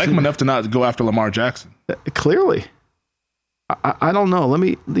mean, they like him enough to not go after Lamar Jackson. Clearly. I don't know.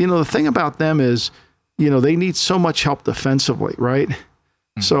 The thing about them is, they need so much help defensively, right?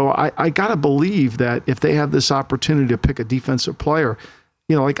 So I got to believe that if they have this opportunity to pick a defensive player,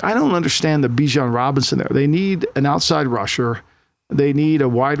 I don't understand the Bijan Robinson there. They need an outside rusher. They need a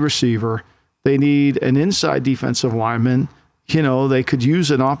wide receiver. They need an inside defensive lineman. They could use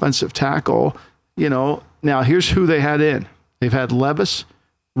an offensive tackle. Now here's who they had in. They've had Levis,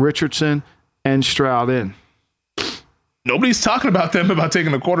 Richardson, and Stroud in. Nobody's talking about them about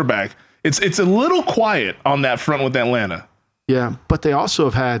taking a quarterback. It's a little quiet on that front with Atlanta. Yeah, but they also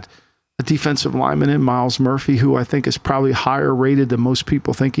have had a defensive lineman in, Miles Murphy, who I think is probably higher rated than most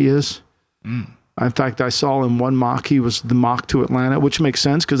people think he is. In fact, I saw in one mock, he was the mock to Atlanta, which makes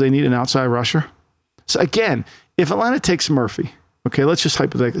sense because they need an outside rusher. So again, if Atlanta takes Murphy, okay, let's just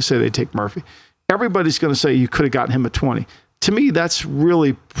hypothetically say they take Murphy. Everybody's going to say you could have gotten him at 20. To me, that's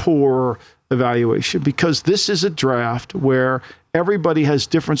really poor evaluation, because this is a draft where everybody has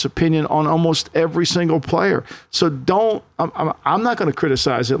different opinion on almost every single player. So I'm not going to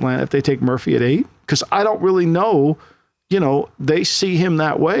criticize Atlanta if they take Murphy at 8, because I don't really know, they see him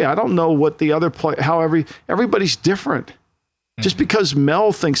that way. I don't know what the other everybody's different. Just because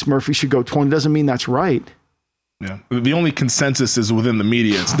Mel thinks Murphy should go 20 doesn't mean that's right. Yeah. The only consensus is within the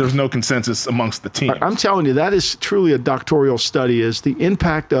media. There's no consensus amongst the team. I'm telling you, that is truly a doctoral study, is the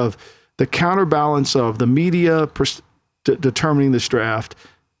impact of the counterbalance of the media determining this draft.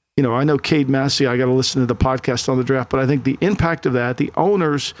 I know Cade Massey, I got to listen to the podcast on the draft, but I think the impact of that, the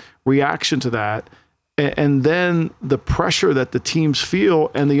owner's reaction to that, and then the pressure that the teams feel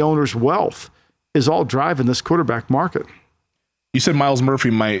and the owner's wealth is all driving this quarterback market. You said Miles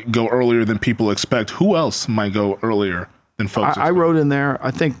Murphy might go earlier than people expect. Who else might go earlier than folks expect? I wrote in there, I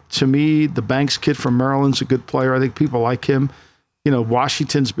think, to me, the Banks kid from Maryland's a good player. I think people like him.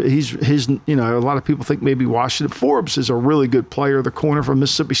 Washington's, a lot of people think maybe Washington. Forbes is a really good player, the corner from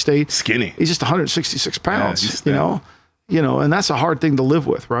Mississippi State. Skinny. He's just 166 pounds, and that's a hard thing to live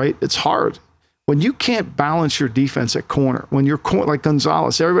with, right? It's hard. When you can't balance your defense at corner, when you're like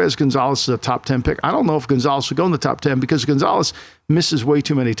Gonzalez, everybody has Gonzalez as a top 10 pick. I don't know if Gonzalez would go in the top 10 because Gonzalez misses way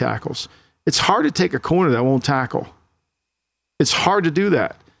too many tackles. It's hard to take a corner that won't tackle. It's hard to do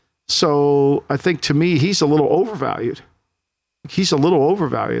that. So I think to me, he's a little overvalued.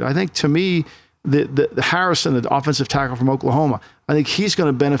 I think to me, the Harrison, the offensive tackle from Oklahoma, I think he's going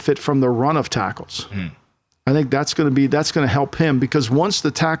to benefit from the run of tackles. I think that's going to help him, because once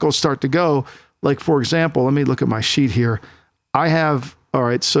the tackles start to go, like for example, let me look at my sheet here. I have, all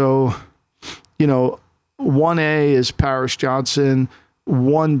right, so, 1A is Paris Johnson,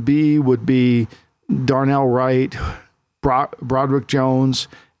 1B would be Darnell Wright, Broderick Jones,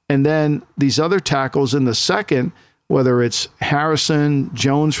 and then these other tackles in the second, whether it's Harrison,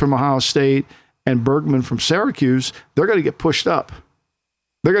 Jones from Ohio State, and Bergman from Syracuse, they're going to get pushed up.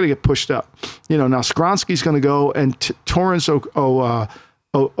 Now Skronsky's going to go, and Torrance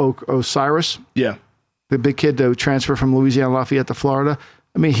Osiris, the big kid to transfer from Louisiana Lafayette to Florida.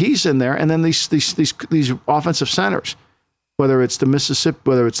 I mean, he's in there, and then these offensive centers, whether it's the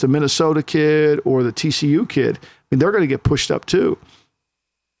Minnesota kid or the TCU kid, I mean, they're going to get pushed up too.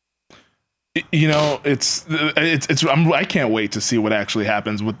 I can't wait to see what actually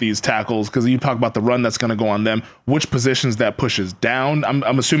happens with these tackles, because you talk about the run that's going to go on them, which positions that pushes down.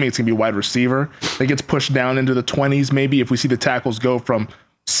 I'm assuming it's going to be wide receiver that gets pushed down into the 20s, maybe, if we see the tackles go from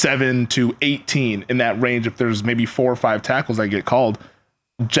 7 to 18 in that range. If there's maybe 4 or 5 tackles that get called,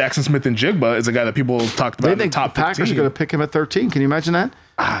 Jackson Smith and Jigba is a guy that people talked about. They think in the top the Packers 15. are going to pick him at 13. Can you imagine that?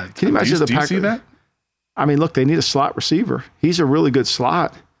 Can you imagine the Packers? Do you see that? I mean, look, they need a slot receiver. He's a really good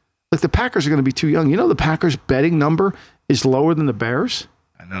slot. Look, the Packers are going to be too young. The Packers' betting number is lower than the Bears.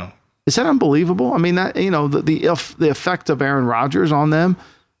 I know. Is that unbelievable? I mean, that the effect of Aaron Rodgers on them.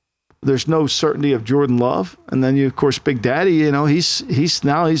 There's no certainty of Jordan Love, and then of course, Big Daddy. He's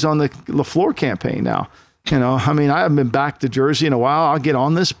on the LaFleur campaign now. I mean, I haven't been back to Jersey in a while. I'll get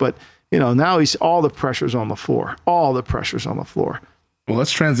on this, but now all the pressure's on LaFleur. All the pressure's on LaFleur. Well,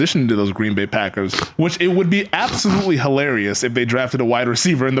 let's transition to those Green Bay Packers, which it would be absolutely hilarious if they drafted a wide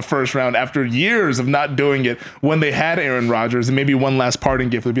receiver in the first round after years of not doing it, when they had Aaron Rodgers, and maybe one last parting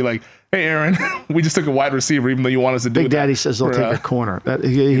gift would be like, hey, Aaron, we just took a wide receiver, even though you want us to do it. Big Daddy says they'll take a corner.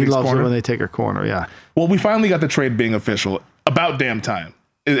 He loves it when they take a corner, yeah. Well, we finally got the trade being official. About damn time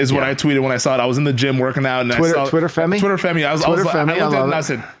is what I tweeted when I saw it. I was in the gym working out. And Twitter Femi? Twitter Femi. I looked at it and I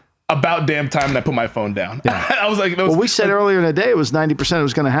said, about damn time, and I put my phone down. Yeah. I was like, we said earlier in the day it was 90% it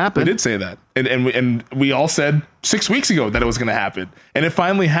was going to happen. We did say that, and we all said 6 weeks ago that it was going to happen, and it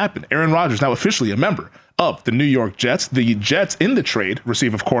finally happened. Aaron Rodgers now officially a member of the New York Jets. The Jets in the trade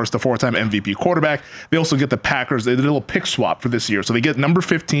receive, of course, the 4-time MVP quarterback. They also get the Packers. They did a little pick swap for this year. So they get number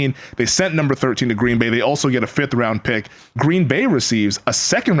 15. They sent number 13 to Green Bay. They also get a 5th-round pick. Green Bay receives a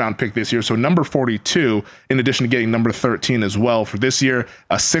 2nd-round pick this year, so number 42, in addition to getting number 13 as well for this year,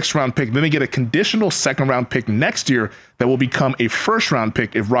 a 6th-round pick. Then they get a conditional 2nd-round pick next year that will become a 1st-round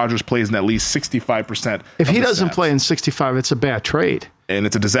pick if Rodgers plays in at least 65%. If he doesn't play in 65, it's a bad trade. And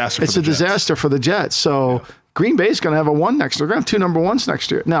it's a disaster. It's a disaster for the Jets. So Green Bay's going to have a 1 next year. They're going to have 2 number 1s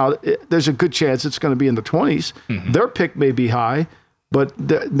next year. Now, there's a good chance it's going to be in the 20s. Mm-hmm. Their pick may be high, but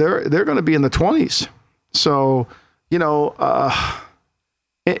they're going to be in the 20s. So, it'll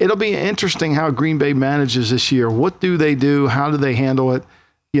be interesting how Green Bay manages this year. What do they do? How do they handle it?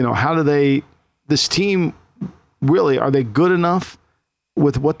 This team, really, are they good enough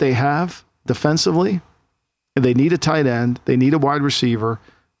with what they have defensively? They need a tight end. They need a wide receiver.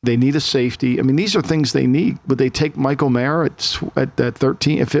 They need a safety. I mean, these are things they need. Would they take Michael Mayer at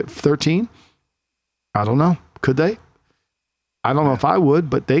 13? If 13, I don't know. Could they? I don't know if I would,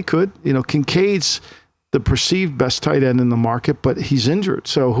 but they could. Kincaid's the perceived best tight end in the market, but he's injured,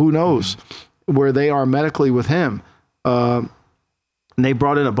 so who knows where they are medically with him. And they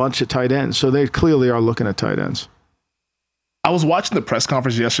brought in a bunch of tight ends, so they clearly are looking at tight ends. I was watching the press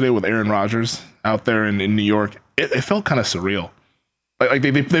conference yesterday with Aaron Rodgers out there in New York. It felt kind of surreal. Like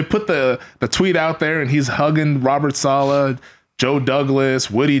they put the tweet out there, and he's hugging Robert Saleh, Joe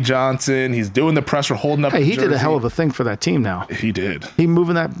Douglas, Woody Johnson. He's doing the presser, holding up. Hey, he jersey. did a hell of a thing for that team now. He did. He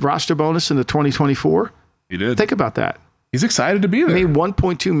moving that roster bonus into 2024. He did. Think about that. He's excited to be there. I mean,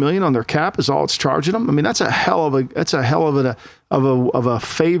 $1.2 million on their cap is all it's charging them. I mean, that's a hell of a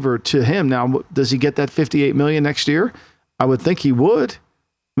favor to him. Now, does he get that $58 million next year? I would think he would.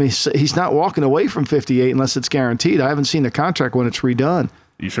 I mean, he's not walking away from 58 unless it's guaranteed. I haven't seen the contract when it's redone.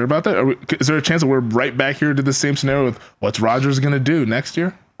 You sure about that? Is there a chance that we're right back here to the same scenario with what's Rodgers going to do next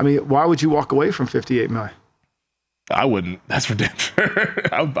year? I mean, why would you walk away from $58 million? I wouldn't. That's for damn sure.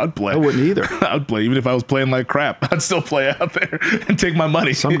 I'd play. I wouldn't either. I'd play. Even if I was playing like crap, I'd still play out there and take my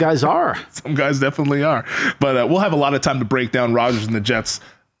money. Some guys are. Some guys definitely are. But we'll have a lot of time to break down Rodgers and the Jets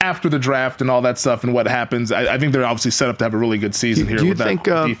after the draft and all that stuff and what happens. I think they're obviously set up to have a really good season here with that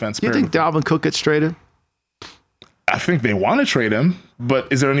defense. Do you think Dalvin Cook gets traded? I think they want to trade him,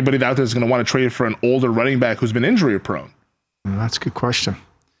 but is there anybody out there that's going to want to trade for an older running back who's been injury prone? That's a good question.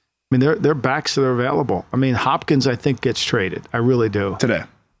 I mean, they're backs that are available. I mean, Hopkins, I think, gets traded. I really do. Today.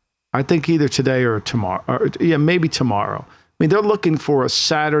 I think either today or tomorrow. Maybe tomorrow. I mean, they're looking for a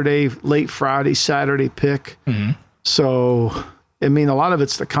Saturday, late Friday, Saturday pick. Mm-hmm. So, I mean, a lot of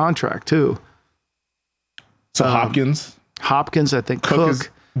it's the contract, too. So Hopkins, I think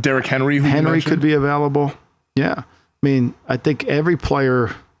Cook. Derrick Henry. Henry could be available. Yeah. I mean, I think every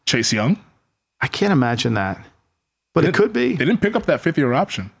player. Chase Young? I can't imagine that. But it could be. They didn't pick up that fifth-year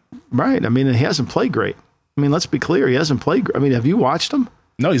option. Right. I mean, he hasn't played great. I mean, let's be clear. He hasn't played great. I mean, have you watched him?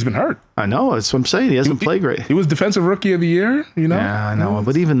 No, he's been hurt. I know. That's what I'm saying. He hasn't played great. He was Defensive Rookie of the Year, you know? Yeah, I know.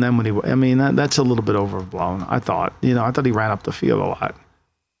 But even then, that's a little bit overblown, I thought. I thought he ran up the field a lot.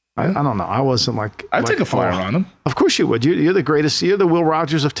 I don't know. I wasn't like... I'd take a flyer on him. Of course you would. You're the greatest. You're the Will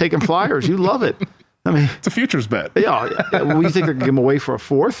Rodgers of taking flyers. You love it. I mean... It's a futures bet. Yeah. You think they're going to give him away for a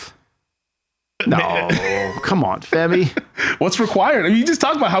fourth? No. Come on, Femi. What's required? I mean, you just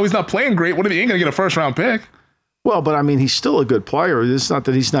talked about how he's not playing great. What are they going to get a first-round pick? Well, but I mean, he's still a good player. It's not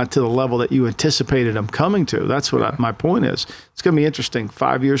that he's not to the level that you anticipated him coming to. That's what my point is. It's going to be interesting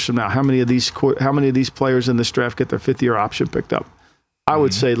 5 years from now. How many of these players in this draft get their fifth-year option picked up? I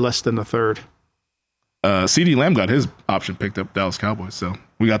would say less than a third. CeeDee Lamb got his option picked up, Dallas Cowboys. So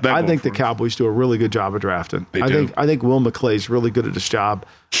we got that. I think the Cowboys do a really good job of drafting. I think Will McClay's really good at his job.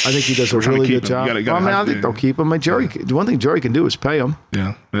 I think he does a really good job. I think they'll keep him. The one thing Jerry can do is pay him.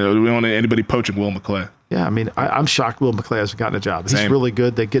 Yeah. We don't want anybody poaching Will McClay. Yeah, I mean, I'm shocked Will McClay hasn't gotten a job. He's really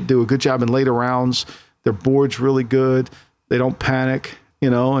good. They do a good job in later rounds. Their board's really good. They don't panic,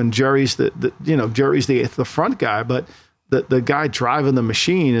 and Jerry's the front guy, but the guy driving the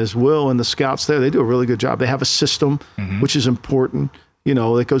machine is Will, and the scouts there. They do a really good job. They have a system, which is important.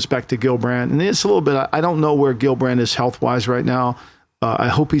 That goes back to Gilbrand. And it's a little bit, I don't know where Gilbrand is health-wise right now. I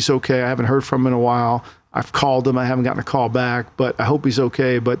hope he's okay. I haven't heard from him in a while. I've called him. I haven't gotten a call back, but I hope he's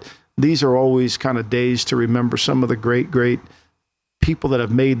okay. But these are always kind of days to remember some of the great, great people that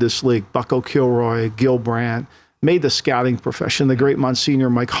have made this league. Bucko Kilroy, Gilbrand, made the scouting profession. The great Monsignor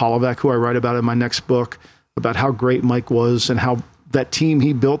Mike Holovec, who I write about in my next book, about how great Mike was and how that team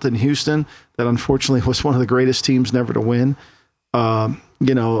he built in Houston, that unfortunately was one of the greatest teams never to win.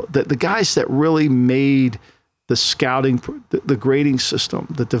 The guys that really made the scouting, the grading system,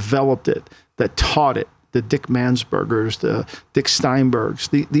 that developed it, that taught it, the Dick Mansbergers, the Dick Steinbergs,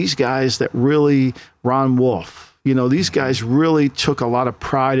 these guys that really, Ron Wolf, these guys really took a lot of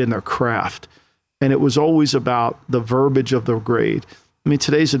pride in their craft. And it was always about the verbiage of the grade. I mean,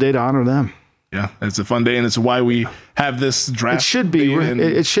 today's the day to honor them. Yeah, it's a fun day, and it's why we have this draft. It should be.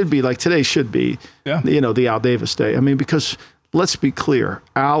 It should be like today should be. Yeah. The Al Davis Day. I mean, because let's be clear,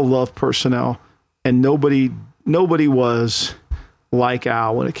 Al loved personnel, and nobody was like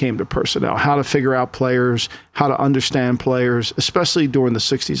Al when it came to personnel. How to figure out players, how to understand players, especially during the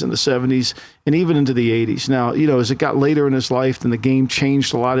 '60s and the '70s, and even into the '80s. Now, as it got later in his life, and the game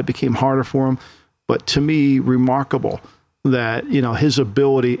changed a lot, it became harder for him. But to me, remarkable that, his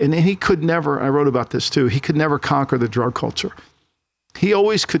ability, and he could never, I wrote about this too, he could never conquer the drug culture. He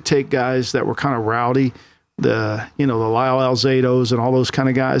always could take guys that were kind of rowdy, the Lyle Alzados and all those kind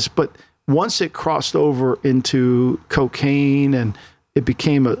of guys. But once it crossed over into cocaine and it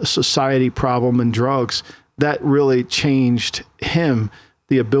became a society problem and drugs, that really changed him,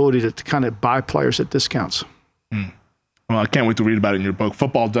 the ability to kind of buy players at discounts. Well, I can't wait to read about it in your book,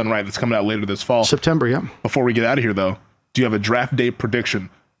 Football Done Right, that's coming out later this fall. September, yeah. Before we get out of here, though, do you have a draft day prediction?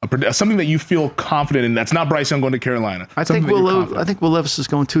 Something that you feel confident in that's not Bryce Young going to Carolina? I think Will Levis is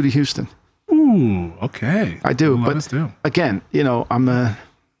going to Houston. Ooh, okay. I do. But again,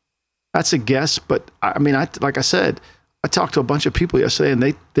 that's a guess. But I mean, like I said, I talked to a bunch of people yesterday,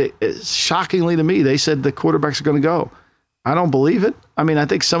 and they shockingly to me, they said the quarterbacks are going to go. I don't believe it. I mean, I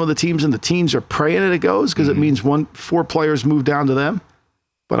think some of the teams in the teams are praying that it goes because it means 4 players move down to them,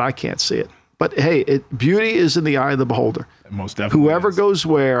 but I can't see it. But hey, beauty is in the eye of the beholder. Most definitely. Whoever goes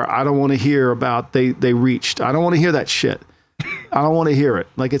where, I don't want to hear about they reached. I don't want to hear that shit. I don't want to hear it.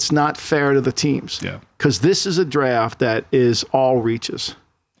 Like, it's not fair to the teams. Yeah. Because this is a draft that is all reaches.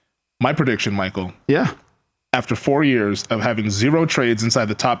 My prediction, Michael. Yeah. After 4 years of having 0 trades inside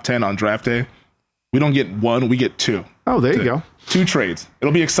the top 10 on draft day, we don't get 1, we get 2. Oh, there you go. 2 trades.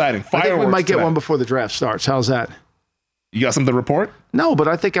 It'll be exciting. Fireworks. I think we might get one before the draft starts. How's that? You got something to report? No, but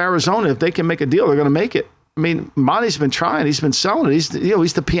I think Arizona, if they can make a deal, they're going to make it. I mean, Monty's been trying. He's been selling it. He's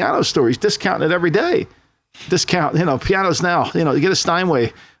the piano store. He's discounting it every day. Pianos now. You get a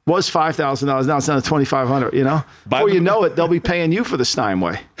Steinway Was $5,000. Now it's down to $2,500. You know, before you know it, they'll be paying you for the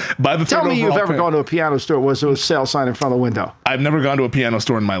Steinway. Tell me you've ever gone to a piano store where there was a sale sign in front of the window. I've never gone to a piano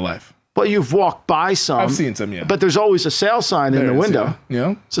store in my life. Well, you've walked by some. I've seen some, yeah. But there's always a sale sign in the window.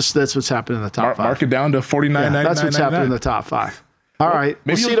 Yeah. That's what's happening in the top 5. Mark it down to $49.99. That's what's happening in the top 5. All right.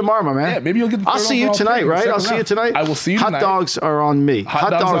 We'll see you tomorrow, my man. Yeah, maybe you'll get the I'll see you tonight, right? I'll see you tonight. I will see you tonight. Hot dogs are on me.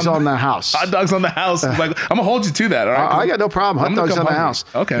 Hot dogs on the house. Hot dogs on the house. Like, I'm going to hold you to that, all right? I got no problem. Hot dogs on the house.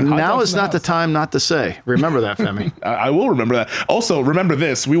 Okay. Now is not the time not to say. Remember that, Femi. I will remember that. Also, remember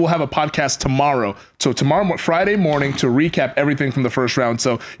this. We will have a podcast tomorrow. So Friday morning to recap everything from the first round.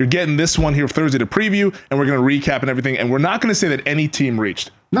 So you're getting this one here Thursday to preview, and we're going to recap and everything. And we're not going to say that any team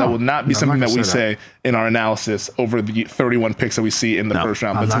reached. That will not be something that we say in our analysis over the 31 picks that we see in the first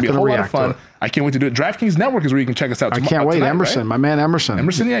round. But it's going to be a whole lot of fun. I can't wait to do it. DraftKings Network is where you can check us out. I can't wait. Tonight, Emerson, right? my man Emerson.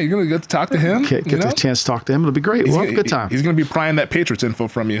 Yeah, you're going to get to talk to him. Get the chance to talk to him. It'll be great. We'll have a good time. He's going to be prying that Patriots info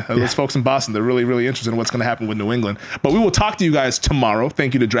from you. Those folks in Boston, they're really, really interested in what's going to happen with New England. But we will talk to you guys tomorrow.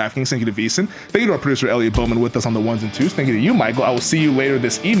 Thank you to DraftKings. Thank you to VSiN. Thank you to our producer, Elliot Bowman, with us on the 1s and 2s. Thank you to you, Michael. I will see you later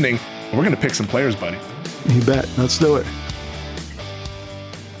this evening. We're going to pick some players, buddy. You bet. Let's do it.